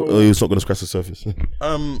 Or it's not going to scratch the surface?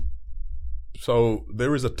 So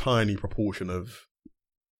there is a tiny proportion of,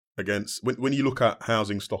 against, when you look at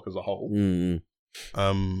housing stock as a whole, the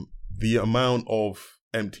amount of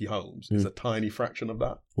empty homes is a tiny fraction of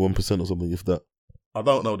that. 1% or something, if that. I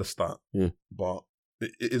don't know the stat, but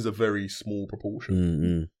it is a very small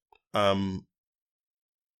proportion.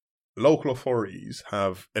 Local authorities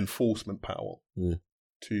have enforcement power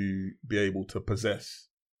to be able to possess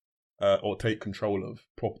or take control of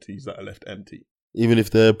properties that are left empty, even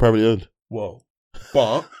if they're privately owned. Well,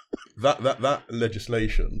 but that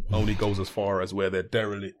legislation only goes as far as where they're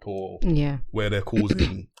derelict or where they're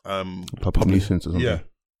causing public nuisance or something. Yeah,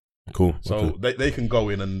 cool. So they can go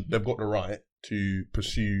in and they've got the right to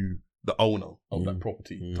pursue the owner of that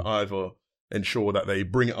property to either ensure that they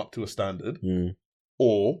bring it up to a standard,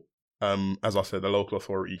 or as I said, the local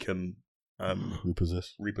authority can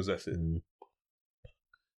repossess it.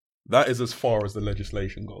 That is as far as the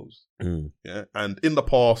legislation goes. Yeah, and in the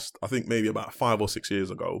past, I think maybe about 5 or 6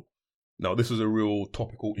 years ago, this was a real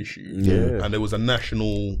topical issue. Yeah, and there was a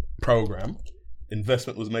national program.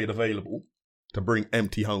 Investment was made available to bring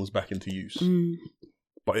empty homes back into use.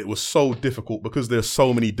 But it was so difficult because there's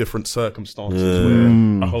so many different circumstances where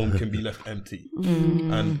a home can be left empty.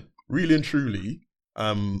 And really and truly,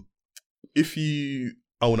 if you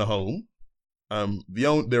own a home,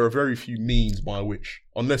 there are very few means by which,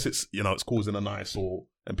 unless it's it's causing an eyesore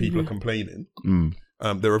and people are complaining,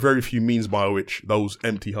 there are very few means by which those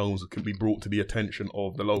empty homes can be brought to the attention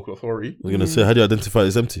of the local authority. I was going to say, how do you identify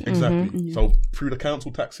it's empty? Exactly. So through the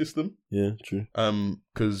council tax system. Yeah, true.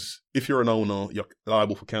 Because if you're an owner, you're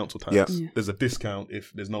liable for council tax. Yeah. There's a discount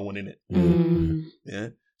if there's no one in it. Yeah.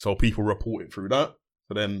 So people report it through that.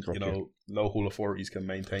 So then local authorities can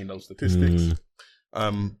maintain those statistics.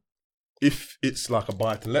 If it's like a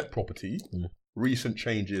buy-to-let property, recent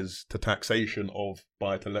changes to taxation of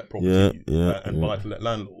buy-to-let property and buy-to-let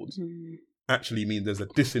landlords actually mean there's a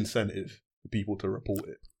disincentive for people to report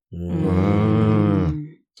it.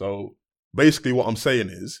 So basically what I'm saying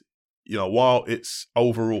is, while it's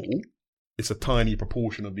a tiny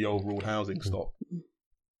proportion of the overall housing stock,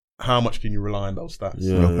 how much can you rely on those stats?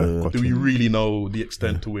 Do we really know the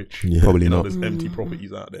extent to which Probably not. there's empty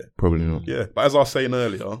properties out there? Probably not. Yeah, but as I was saying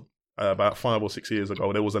earlier, about 5 or 6 years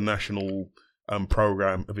ago, there was a national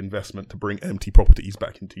program of investment to bring empty properties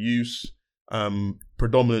back into use,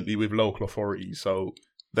 predominantly with local authorities. So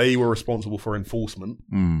they were responsible for enforcement,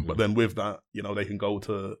 but then with that, they can go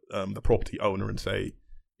to the property owner and say,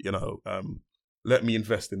 let me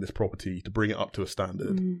invest in this property to bring it up to a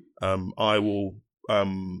standard. I will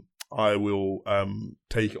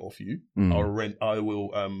take it off you. I'll rent.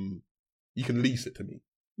 You can lease it to me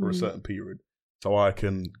for a certain period, so I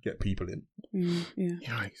can get people in.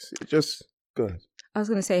 Yikes. Just go ahead. I was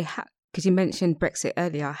going to say, because you mentioned Brexit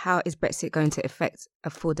earlier, how is Brexit going to affect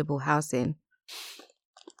affordable housing?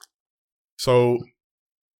 So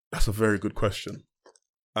that's a very good question.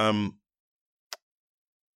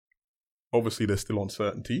 Obviously, there's still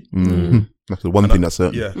uncertainty. That's the one thing that's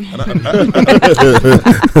certain. Yeah. And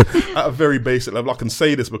at a very basic level, I can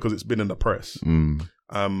say this because it's been in the press.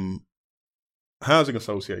 Housing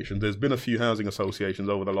associations, there's been a few housing associations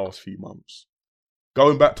over the last few months.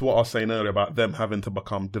 Going back to what I was saying earlier about them having to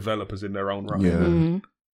become developers in their own right.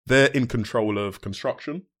 They're in control of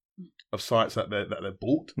construction of sites that they've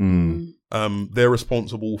bought. They're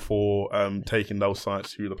responsible for taking those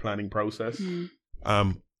sites through the planning process.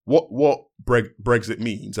 What Brexit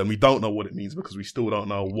means, and we don't know what it means because we still don't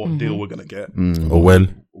know what deal we're going to get. Or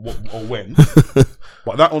when.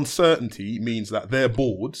 But that uncertainty means that their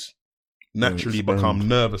boards naturally become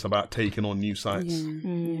nervous about taking on new sites.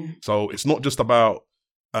 So it's not just about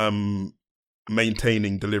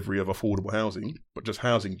maintaining delivery of affordable housing, but just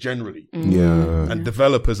housing generally. And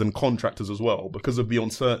developers and contractors as well, because of the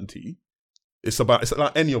uncertainty, it's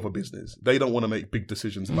like any other business. They don't want to make big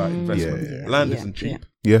decisions about investment. Land isn't cheap.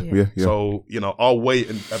 Yeah. So, I'll wait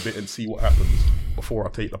a bit and see what happens before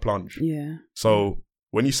I take the plunge. Yeah. So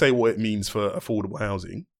when you say what it means for affordable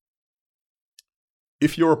housing,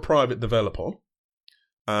 if you're a private developer,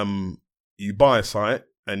 you buy a site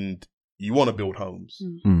and you want to build homes.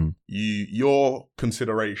 Your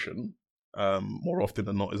consideration, more often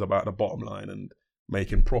than not, is about the bottom line and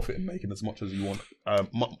making profit and making as much as you want,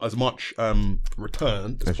 as much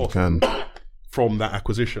return as possible from that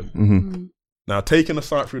acquisition. Now, taking a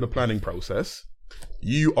site through the planning process,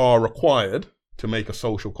 you are required to make a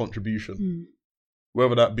social contribution,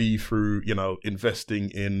 whether that be through, investing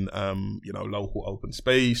in, local open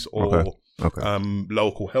space or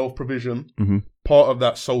local health provision. Part of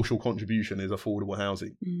that social contribution is affordable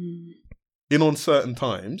housing. In uncertain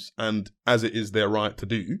times, and as it is their right to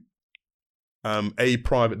do, a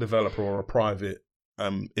private developer or a private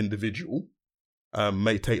individual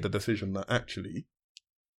may take the decision that actually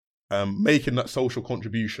making that social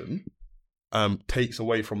contribution takes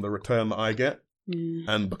away from the return that I get.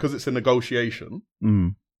 And because it's a negotiation,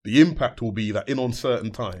 the impact will be that in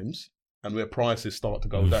uncertain times and where prices start to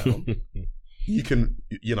go down, you can,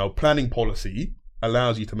 planning policy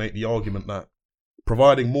allows you to make the argument that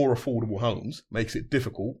providing more affordable homes makes it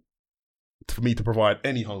difficult for me to provide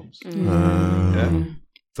any homes.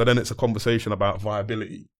 So then it's a conversation about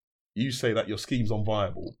viability. You say that your scheme's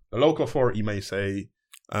unviable. The local authority may say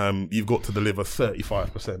you've got to deliver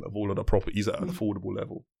 35% of all of the properties at an affordable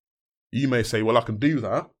level. You may say, well, I can do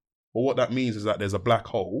that, but what that means is that there's a black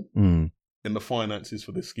hole in the finances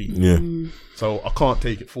for this scheme. So I can't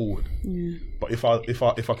take it forward. But if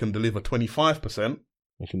I can deliver 25%,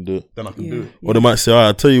 I can do it. Then I can do it. Or they might say,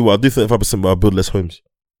 I'll tell you what, I'll do 35%, but I'll build less homes.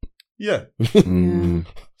 Yeah.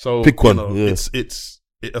 So pick one.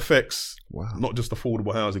 It affects not just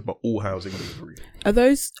affordable housing, but all housing delivery. Are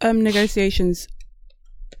those negotiations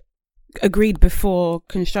agreed before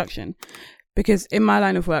construction? Because in my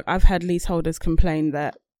line of work, I've had leaseholders complain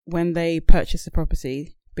that when they purchased the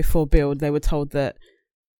property before build, they were told that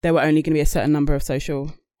there were only going to be a certain number of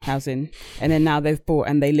social housing, and then now they've bought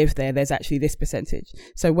and they live there, there's actually this percentage.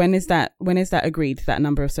 So when is that agreed, that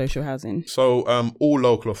number of social housing? So all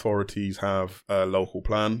local authorities have a local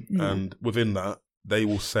plan, and within that they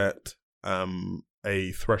will set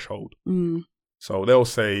a threshold. So they'll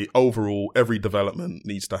say overall every development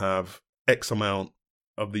needs to have X amount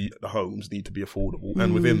of the homes need to be affordable,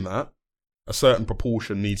 and within that a certain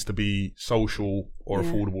proportion needs to be social or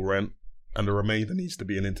affordable rent, and the remainder needs to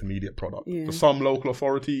be an intermediate product. For some local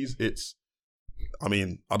authorities, I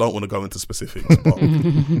don't want to go into specifics, but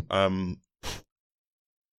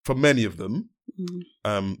for many of them,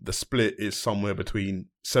 the split is somewhere between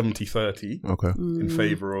 70-30 in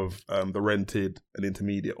favour of the rented and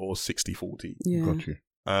intermediate, or 60-40. Got you.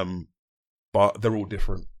 But they're all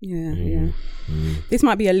different. This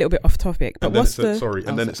might be a little bit off topic, but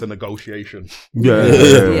then it's a negotiation.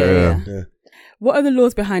 What are the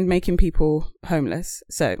laws behind making people homeless?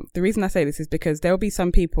 So the reason I say this is because there will be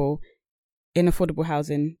some people in affordable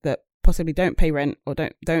housing that possibly don't pay rent, or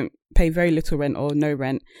don't pay very little rent or no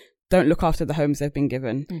rent, don't look after the homes they've been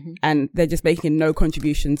given, and they're just making no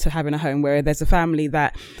contribution to having a home, where there's a family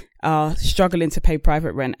that are struggling to pay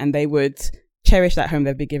private rent and they would cherish that home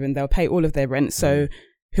they've been given. They'll pay all of their rent, so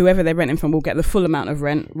whoever they're renting from will get the full amount of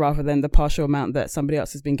rent rather than the partial amount that somebody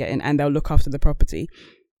else has been getting, and they'll look after the property.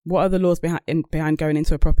 What are the laws behind going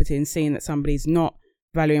into a property and seeing that somebody's not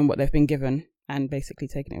valuing what they've been given and basically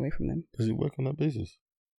taking it away from them? Does it work on that basis?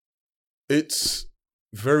 It's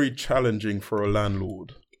very challenging for a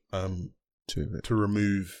landlord to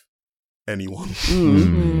remove anyone.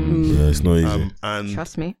 Yeah, it's not easy. And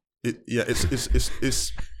trust me.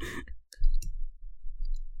 It's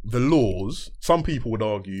the laws. Some people would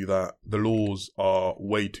argue that the laws are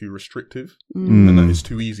way too restrictive, and that it's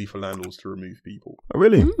too easy for landlords to remove people. Oh,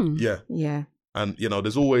 really? Yeah. And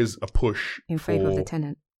there's always a push in favour of the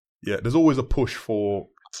tenant. Yeah, there's always a push for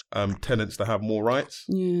tenants to have more rights.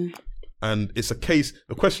 Yeah. And it's a case.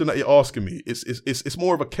 The question that you're asking me, it's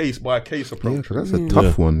more of a case by case approach. Yeah, that's a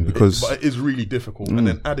tough one, because but it is really difficult. And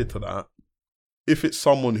then added to that, if it's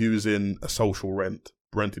someone who's in a social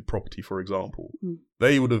rented property, for example,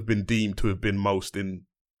 they would have been deemed to have been most in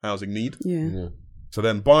housing need. Yeah. So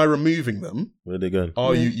then, by removing them, where they going?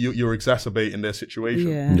 You're exacerbating their situation.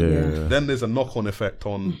 Yeah. Then there's a knock-on effect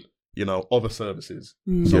on other services,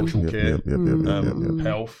 social care,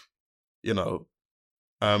 health.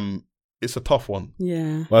 It's a tough one.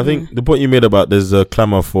 Yeah. But I think the point you made about there's a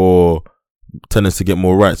clamour for tenants to get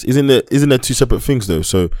more rights. Isn't there two separate things though?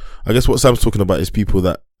 So I guess what Sam's talking about is people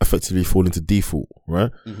that effectively fall into default,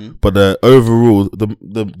 right? Mm-hmm. But the overall,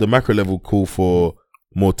 the macro level call for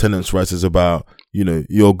more tenants' rights is about, you know,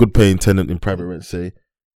 you're a good paying tenant in private rent, say,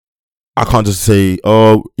 I can't just say,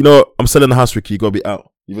 oh, you know, I'm selling the house, Ricky, you gotta be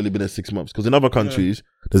out. You've only been there 6 months. Because in other countries,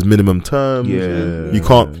 there's minimum terms. Yeah. You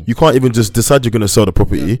can't even just decide you're gonna sell the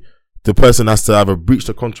property. Yeah. The person has to either breach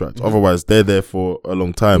the contract. Mm. Otherwise, they're there for a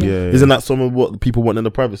long time. Yeah. Isn't that some of what people want in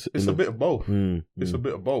the private? It's a bit of both. It's a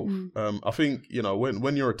bit of both. I think, you know,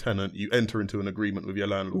 when you're a tenant, you enter into an agreement with your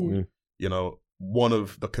landlord. You know, one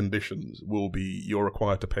of the conditions will be you're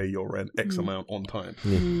required to pay your rent X amount on time.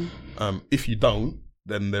 If you don't,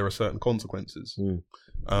 then there are certain consequences.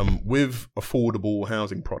 With affordable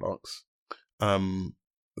housing products, the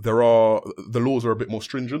laws are a bit more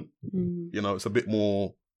stringent. You know, it's a bit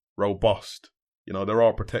more robust. You know, there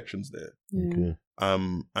are protections there. Yeah.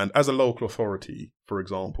 And as a local authority, for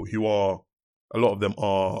example, a lot of them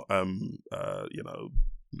are you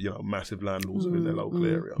know, massive landlords within their local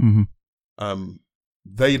area.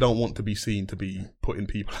 They don't want to be seen to be putting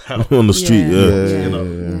people out on the street. You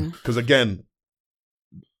know, because again,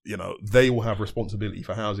 you know, they will have responsibility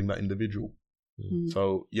for housing that individual.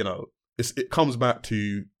 So, you know, it comes back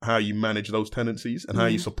to how you manage those tenancies and how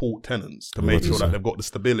you support tenants to make sure that they've got the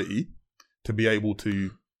stability to be able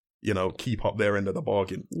to, you know, keep up their end of the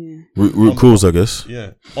bargain. Root cause, I guess.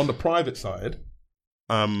 Yeah. On the private side,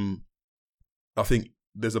 I think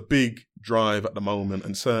there's a big drive at the moment,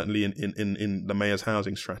 and certainly in the mayor's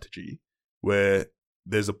housing strategy, where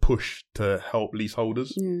there's a push to help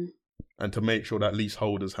leaseholders and to make sure that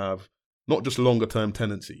leaseholders have not just longer term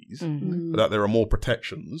tenancies, but that there are more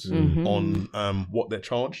protections on what they're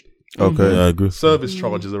charged. Okay, I agree. Service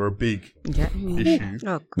charges are a big issue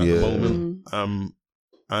at the moment.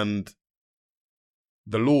 And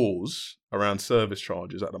the laws around service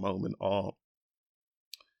charges at the moment are,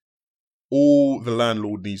 all the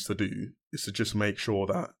landlord needs to do is to just make sure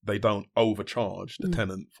that they don't overcharge the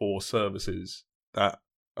tenant for services that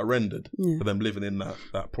are rendered for them living in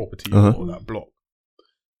that property or that block.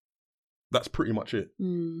 That's pretty much it.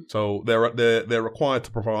 So they're required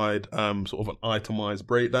to provide sort of an itemized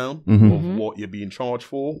breakdown of what you're being charged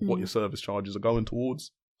for, what your service charges are going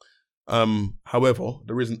towards. However,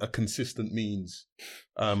 there isn't a consistent means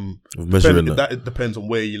of measuring that. It depends on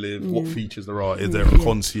where you live, what features there are. Is there a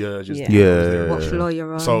concierge? What floor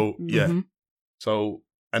you're on? So so,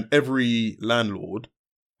 and every landlord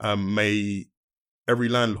may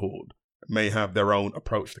have their own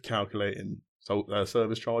approach to calculating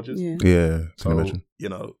service charges. So, you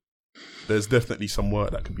know, there's definitely some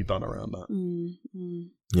work that can be done around that.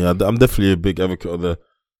 Yeah, I'm definitely a big advocate of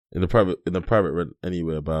in the private rent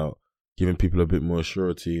anyway, about giving people a bit more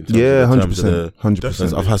surety. In terms of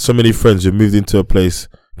 100%. I've had so many friends who moved into a place,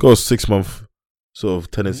 got a 6 month sort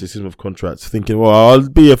of tenancy, 6 month contracts, thinking, well, I'll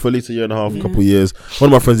be here for at least a year and a half, a couple of years. One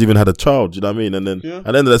of my friends even had a child, you know what I mean? And then at the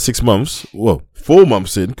end of that 6 months, 4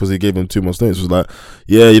 months in, because he gave him 2 months notice, was like,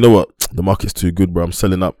 yeah, you know what? The market's too good, bro. I'm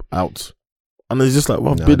selling out. And it's just like,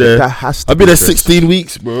 well, I've been there. I've been there 16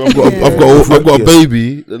 weeks, bro. I've got a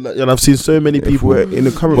baby, and I've seen so many people in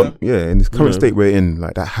the current, in this current state we're in.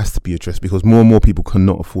 Like, that has to be addressed, because more and more people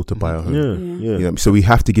cannot afford to buy a home. You know, so we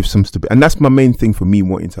have to give some stability, and that's my main thing for me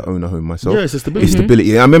wanting to own a home myself. Yeah, it's stability. It's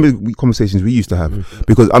stability. I remember conversations we used to have,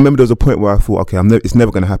 because I remember there was a point where I thought, okay, it's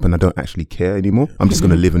never going to happen. I don't actually care anymore. I'm just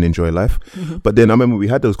going to live and enjoy life. But then I remember we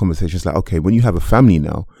had those conversations, like, okay, when you have a family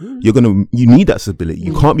now, you need that stability.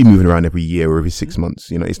 You can't be moving around every year or every 6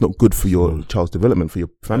 months. You know, it's not good for your child's development, for your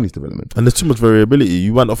family's development. And there's too much variability.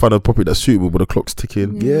 You might not find a property that's suitable, but the clock's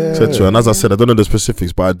ticking, etc. And as I said, I don't know the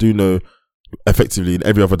specifics, but I do know effectively in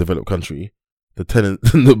every other developed country,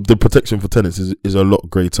 the protection for tenants is a lot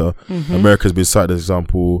greater. America's been cited as an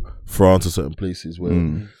example, France and certain places where,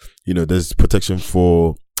 you know, there's protection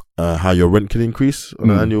for how your rent can increase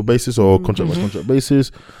on an annual basis or contract by contract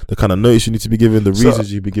basis, the kind of notice you need to be given, the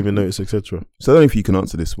reasons you'd be giving notice, etc. So I don't know if you can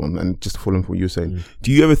answer this one, and just to follow on from what you were saying,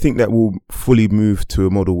 do you ever think that we'll fully move to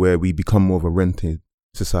a model where we become more of a rented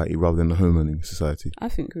society rather than a homeowning society? I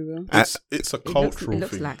think we will. It's a cultural thing. It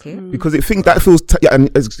looks like it. Because I think that feels,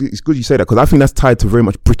 and it's good you say that, because I think that's tied to very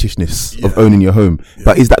much Britishness of owning your home.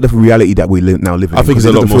 But is that the reality that we now live in? I think it's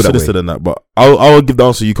a lot more sinister than that, but I'll give the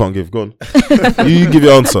answer you can't give. Go on. You give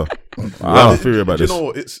your answer. I have a theory about this. You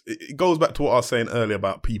know, it goes back to what I was saying earlier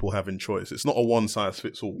about people having choice. It's not a one size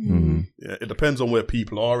fits all. Yeah, it depends on where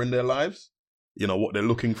people are in their lives, you know, what they're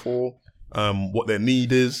looking for, what their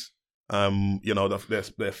need is, you know,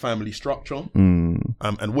 their family structure,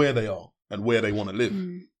 and where they are and where they want to live.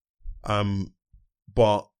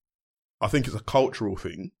 But I think it's a cultural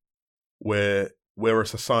thing we're a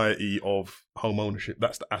society of home ownership.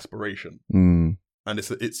 That's the aspiration, Mm. and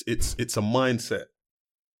it's a mindset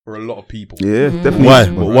for a lot of people. Yeah,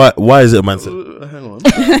 definitely. Why is it a mindset? Hang on. All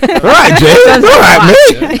right, Jay. All right,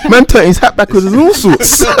 mate. Man turning his hat backwards and all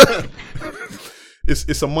sorts.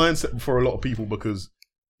 It's a mindset for a lot of people because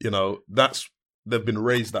they've been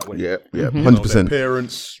raised that way. Yeah, Mm-hmm. 100%. Their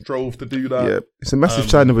parents strove to do that. Yeah, it's a massive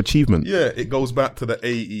sign of achievement. Yeah, it goes back to the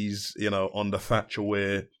 80s, under Thatcher,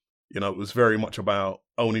 where it was very much about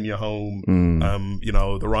owning your home.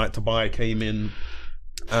 The right to buy came in,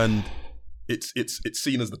 and it's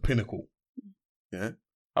seen as the pinnacle. Yeah.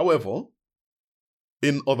 However,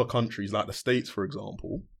 in other countries like the States, for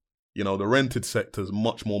example, the rented sector is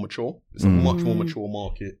much more mature. It's a much more mature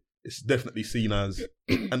market. It's definitely seen as,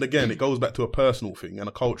 and again, it goes back to a personal thing and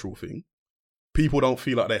a cultural thing. People don't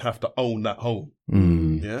feel like they have to own that home.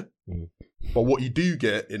 Yeah. But what you do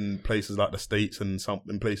get in places like the States and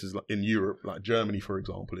in places like in Europe, like Germany, for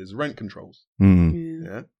example, is rent controls.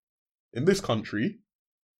 Yeah. In this country,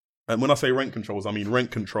 and when I say rent controls, I mean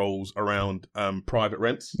rent controls around private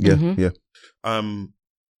rents. Yeah. In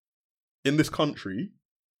this country,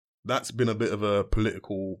 that's been a bit of a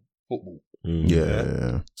political football.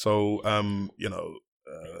 Yeah. So, I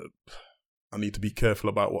need to be careful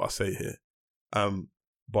about what I say here.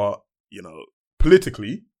 But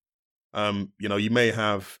politically, you may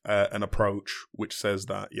have an approach which says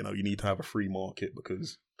that, you need to have a free market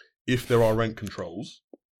because if there are rent controls,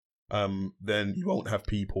 then you won't have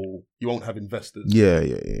investors. Yeah.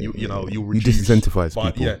 You'll reduce, you disincentivize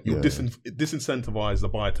people. Yeah, you'll disincentivize the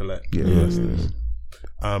buy-to-let Yeah. investors.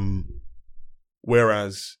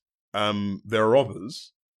 Whereas there are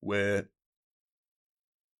others where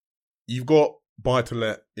you've got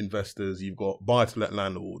buy-to-let investors, you've got buy-to-let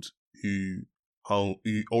landlords who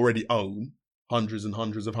already own hundreds and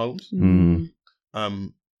hundreds of homes.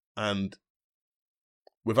 And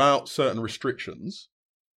without certain restrictions,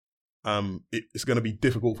 it's going to be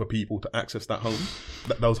difficult for people to access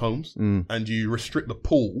those homes, and you restrict the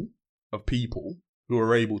pool of people who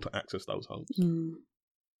are able to access those homes.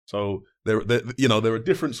 So there are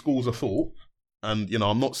different schools of thought, and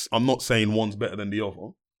I'm not saying one's better than the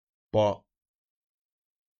other, but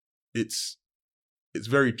it's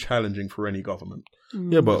very challenging for any government.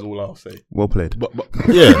 Yeah, but that's all I'll say. Well played. But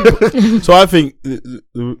yeah. So I think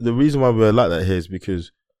the reason why we're like that here is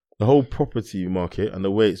because the whole property market and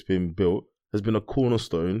the way it's been built has been a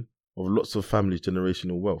cornerstone of lots of families'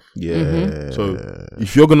 generational wealth. Yeah. So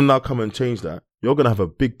if you're going to now come and change that, you're going to have a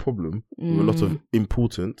big problem with a lot of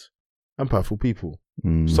important and powerful people.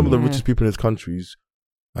 Some of the richest people in this country's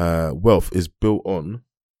wealth is built on,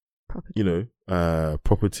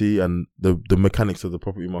 property and the mechanics of the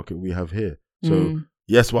property market we have here. So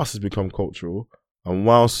yes, whilst it's become cultural, and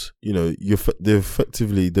whilst your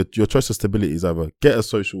choice of stability is either get a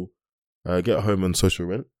home on social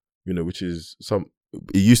rent, which is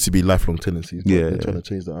it used to be lifelong tenancies. But they're trying to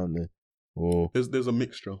change that, aren't they? Or there's a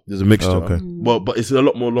mixture. There's a mixture. Oh, okay. Well, but it's a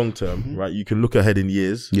lot more long term, right? You can look ahead in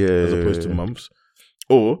years, as opposed to months.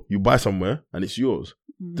 Or you buy somewhere and it's yours.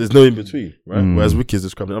 There's no in between, right? Whereas Ricky is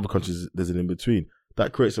describing in other countries, there's an in between.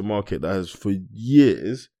 That creates a market that has for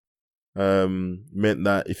years meant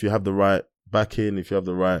that if you have the right backing, if you have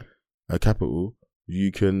the right capital,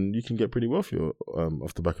 you can get pretty wealthy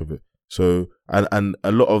off the back of it. So and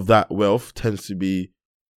a lot of that wealth tends to be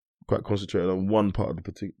quite concentrated on one part of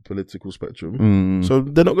the political spectrum. So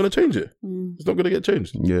they're not going to change it. It's not going to get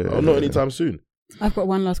changed. Or not anytime soon. I've got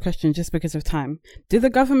one last question just because of time. Did the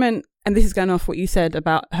government, and this is going off what you said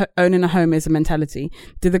about owning a home is a mentality,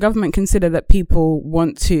 did the government consider that people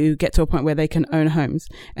want to get to a point where they can own homes?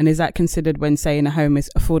 And is that considered when saying a home is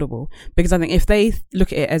affordable? Because I think if they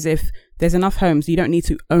look at it as if there's enough homes, you don't need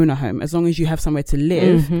to own a home. As long as you have somewhere to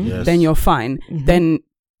live, then you're fine. Then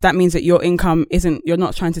that means that your income you're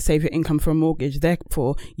not trying to save your income for a mortgage.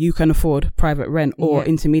 Therefore, you can afford private rent or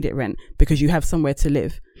intermediate rent because you have somewhere to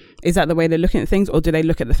live. Is that the way they're looking at things? Or do they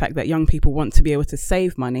look at the fact that young people want to be able to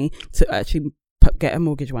save money to actually get a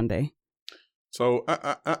mortgage one day? So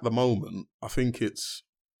at the moment, I think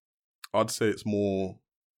I'd say it's more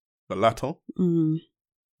the latter. And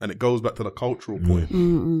it goes back to the cultural point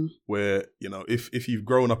where, if you've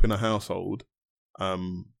grown up in a household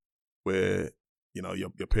where,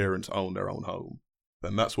 your parents own their own home,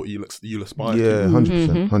 then that's what you'll aspire to. Yeah,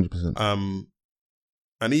 100%.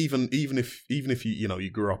 And even if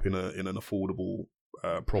you grew up in an affordable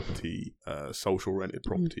property, social rented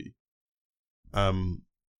property,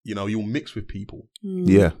 you'll mix with people.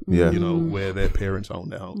 Where their parents own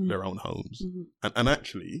their own homes. And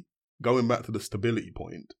actually, going back to the stability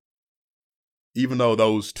point, even though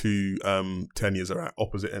those two tenures are at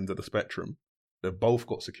opposite ends of the spectrum, they've both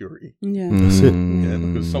got security. Yeah. That's it. Yeah,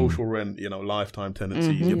 because social rent, lifetime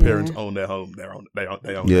tenancies, your parents own their home, they own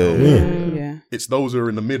their home. Yeah. It's those who are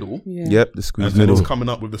in the middle. Yeah. Yep, the squeeze And middle. it's coming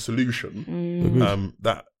up with the solution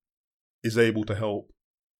that is able to help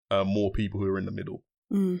more people who are in the middle.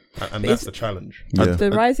 And that's the challenge. Yeah.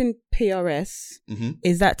 The rise in PRS,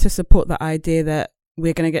 is that to support the idea that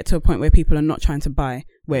we're going to get to a point where people are not trying to buy,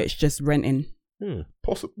 where it's just renting?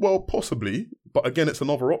 Possibly, but again, it's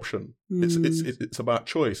another option. It's about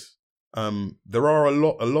choice. There are a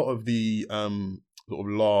lot of the sort of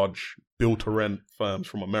large build-to-rent firms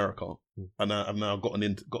from America, and have now got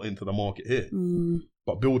into the market here.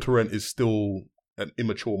 But build-to-rent is still an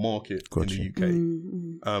immature market in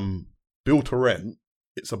the UK. Build-to-rent,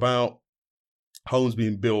 it's about homes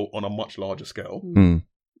being built on a much larger scale,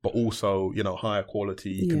 but also, higher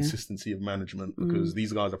quality, consistency of management, because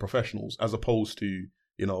these guys are professionals, as opposed to,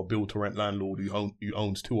 a build-to-rent landlord who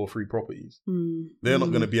owns 2 or 3 properties. They're not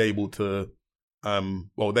going to be able to,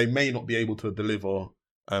 they may not be able to deliver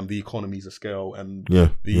the economies of scale and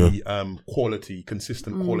quality,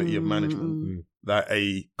 consistent quality of management that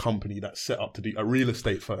a company that's set up to do, a real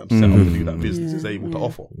estate firm set up to do that business is able to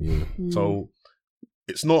offer. So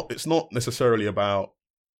it's not necessarily about,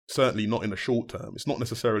 certainly not in the short term, it's not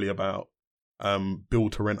necessarily about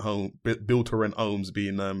build to rent homes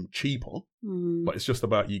being cheaper, but it's just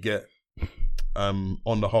about you get on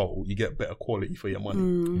the whole you get better quality for your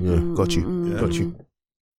money. Got you.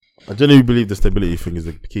 I genuinely believe the stability thing is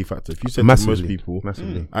a key factor. If you said to most people,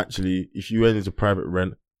 actually, if you went into private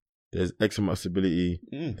rent, there's X amount of stability,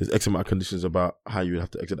 there's X amount of conditions about how you would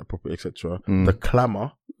have to exit that property, etc. The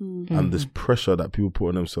clamour and this pressure that people put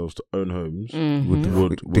on themselves to own homes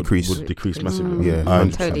would decrease massively. Yeah,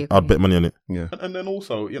 I'd bet money on it. Yeah, and then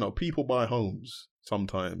also, people buy homes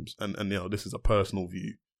sometimes, and this is a personal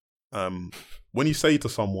view. When you say to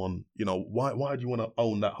someone, why do you want to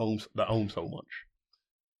own that home so much?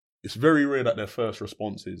 It's very rare that their first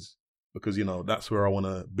response is, because, that's where I want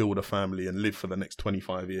to build a family and live for the next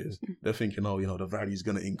 25 years. They're thinking, the value's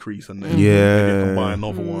going to increase, and then maybe I can buy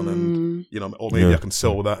another one, and, or maybe I can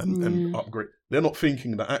sell that and upgrade. They're not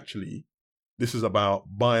thinking that actually this is about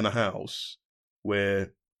buying a house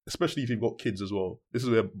where, especially if you've got kids as well, this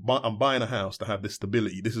is where I'm buying a house to have this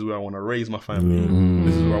stability. This is where I want to raise my family.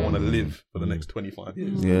 This is where I want to live for the next 25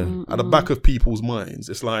 years. At the back of people's minds,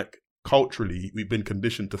 it's like, culturally, we've been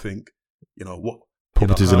conditioned to think, what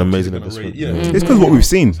property is an amazing investment. It's because what we've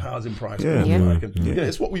seen. Housing price.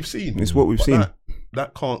 It's what we've seen. It's what we've seen.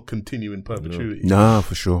 That can't continue in perpetuity. Nah,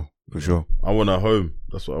 for sure. I want a home.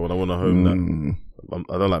 That's what I want. I want a home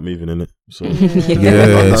I don't like moving in it. So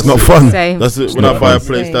it's not fun. Same. That's it. When I buy a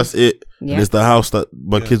place, that's it. And it's the house that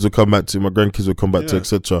my kids will come back to, my grandkids will come back to,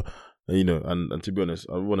 etc. And to be honest,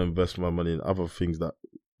 I want to invest my money in other things that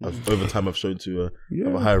over time I've shown to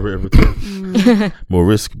have a higher rate of return. More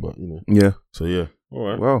risk, but So all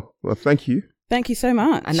right. Well, thank you. Thank you so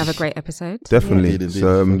much. Another great episode. Definitely. Thank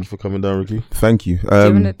you for coming down, Ricky. Thank you. Do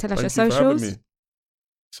you want to tell us your socials?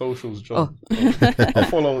 Socials, John. I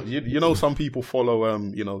follow. Some people follow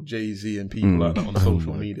Jay-Z and people like that on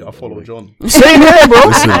social media. I follow John. Same here, bro.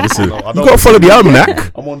 Listen. You gotta follow the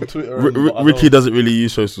almanac. I'm on Twitter. Ricky doesn't really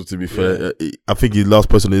use socials, to be fair. I think he last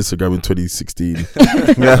posted on Instagram in 2016.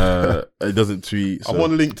 He doesn't tweet. So. I'm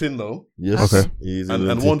on LinkedIn though. Yes. Okay.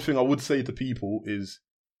 And one thing I would say to people is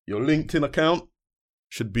your LinkedIn account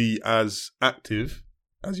should be as active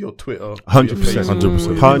as your Twitter. 100%.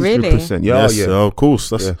 100%. Yeah, yes, of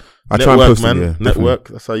course. That's I try and post, man. Network.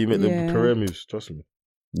 That's how you make the career moves. Trust me.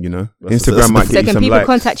 Instagram might get you some likes. So can people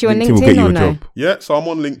contact you on LinkedIn will LinkedIn get you or a no? job. Yeah, so I'm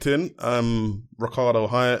on LinkedIn. Rickardo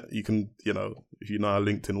Hyatt. You can, if you know how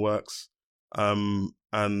LinkedIn works. And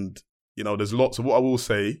there's lots of what I will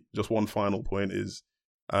say. Just one final point is,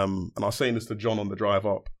 and I was saying this to John on the drive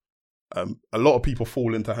up. A lot of people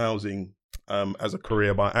fall into housing as a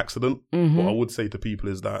career by accident. What I would say to people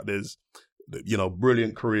is that there's,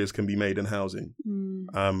 brilliant careers can be made in housing.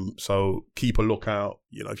 So keep a lookout.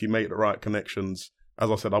 If you make the right connections,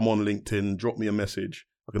 as I said, I'm on LinkedIn. Drop me a message.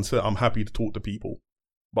 I'm happy to talk to people.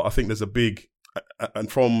 But I think there's a big,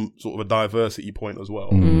 and from sort of a diversity point as well,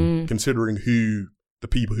 considering the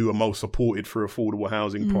people who are most supported through affordable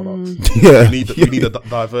housing products. We need a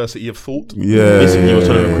diversity of thought. Basically, you're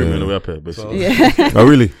trying to recruit me in the way up here, basically. Oh,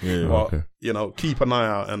 really? But, keep an eye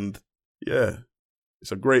out, and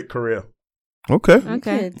it's a great career. Okay.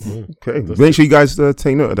 Make sure you guys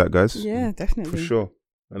take note of that, guys. Yeah, definitely. For sure.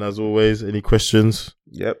 And as always, any questions?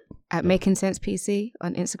 Yep. At Making Sense PC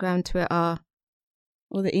on Instagram, Twitter.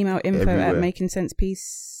 Or the email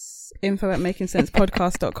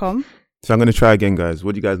info@makingsensepodcast.com. So I'm going to try again, guys.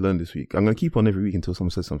 What did you guys learn this week? I'm going to keep on every week until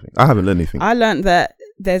someone says something. I haven't learned anything. I learned that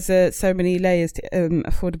there's so many layers to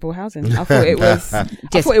affordable housing. I thought it was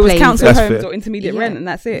council homes or intermediate rent, and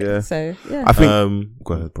that's it. Yeah. So yeah, I think.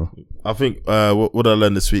 Go ahead, bro. I think what I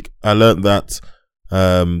learned this week, I learned that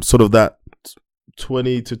sort of that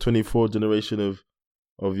 20 to 24 generation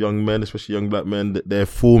of young men, especially young black men, that they're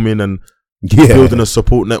forming and building a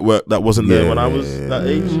support network that wasn't there when I was that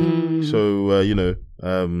age. So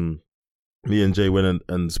me and Jay went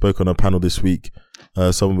and spoke on a panel this week.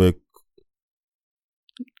 Somewhere.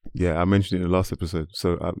 Yeah, I mentioned it in the last episode.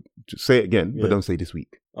 So just say it again, but don't say this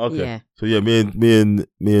week. Okay. Yeah. So yeah, me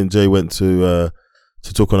and Jay went to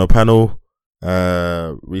talk on a panel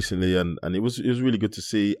recently, and it was really good to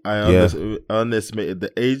see. I underestimated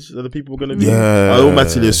the age that the people were going to be. I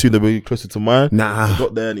automatically assumed they were closer to mine. I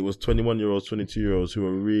got there and it was 21-year-olds, 22-year-olds who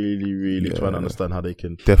were really trying to understand how they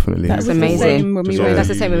can. Definitely. That's amazing. That's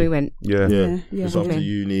the same when we went. Yeah. Just after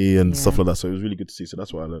uni and stuff like that. So it was really good to see. So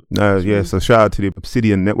that's what I learned. So shout out to the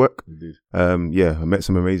Obsidian Network. Indeed. I met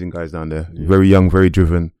some amazing guys down there. Very young, very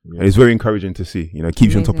driven. And it's very encouraging to see. You know, it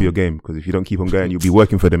keeps you on top of your game, because if you don't keep on going, you'll be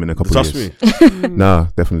working for them in a couple of years. Trust me. Nah,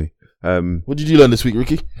 definitely. What did you learn this week,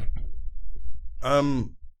 Ricky? Not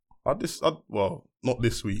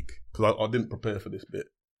this week, because I didn't prepare for this bit.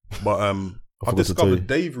 But I discovered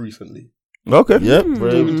Dave recently. Okay. Yeah.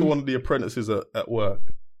 Came into one of the apprentices at work.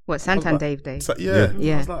 What, Santan Dave?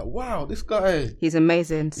 Yeah. I was like, wow, this guy. He's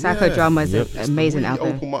amazing. Psychodrama is an amazing really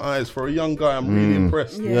album. Opened my eyes. For a young guy, I'm really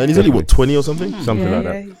impressed. Yeah, and he's only 20 or something? Something like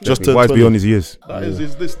that. Just wise beyond his years.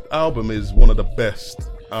 This album is one of the best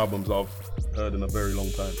albums I've heard in a very long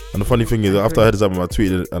time. And the funny thing is, after I heard his album, I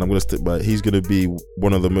tweeted it, and I'm going to stick by it. He's going to be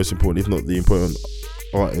one of the most important, if not the important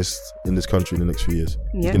artists in this country in the next few years.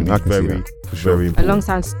 He's going to be very important.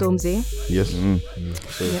 Alongside Stormzy. Yes.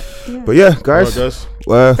 But yeah, guys.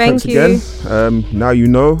 Thank thanks you again. Now you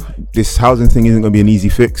know this housing thing isn't going to be an easy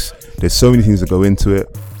fix. There's so many things that go into it,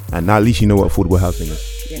 and now at least you know what affordable housing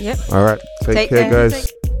is. Yep. All right. Take care, guys.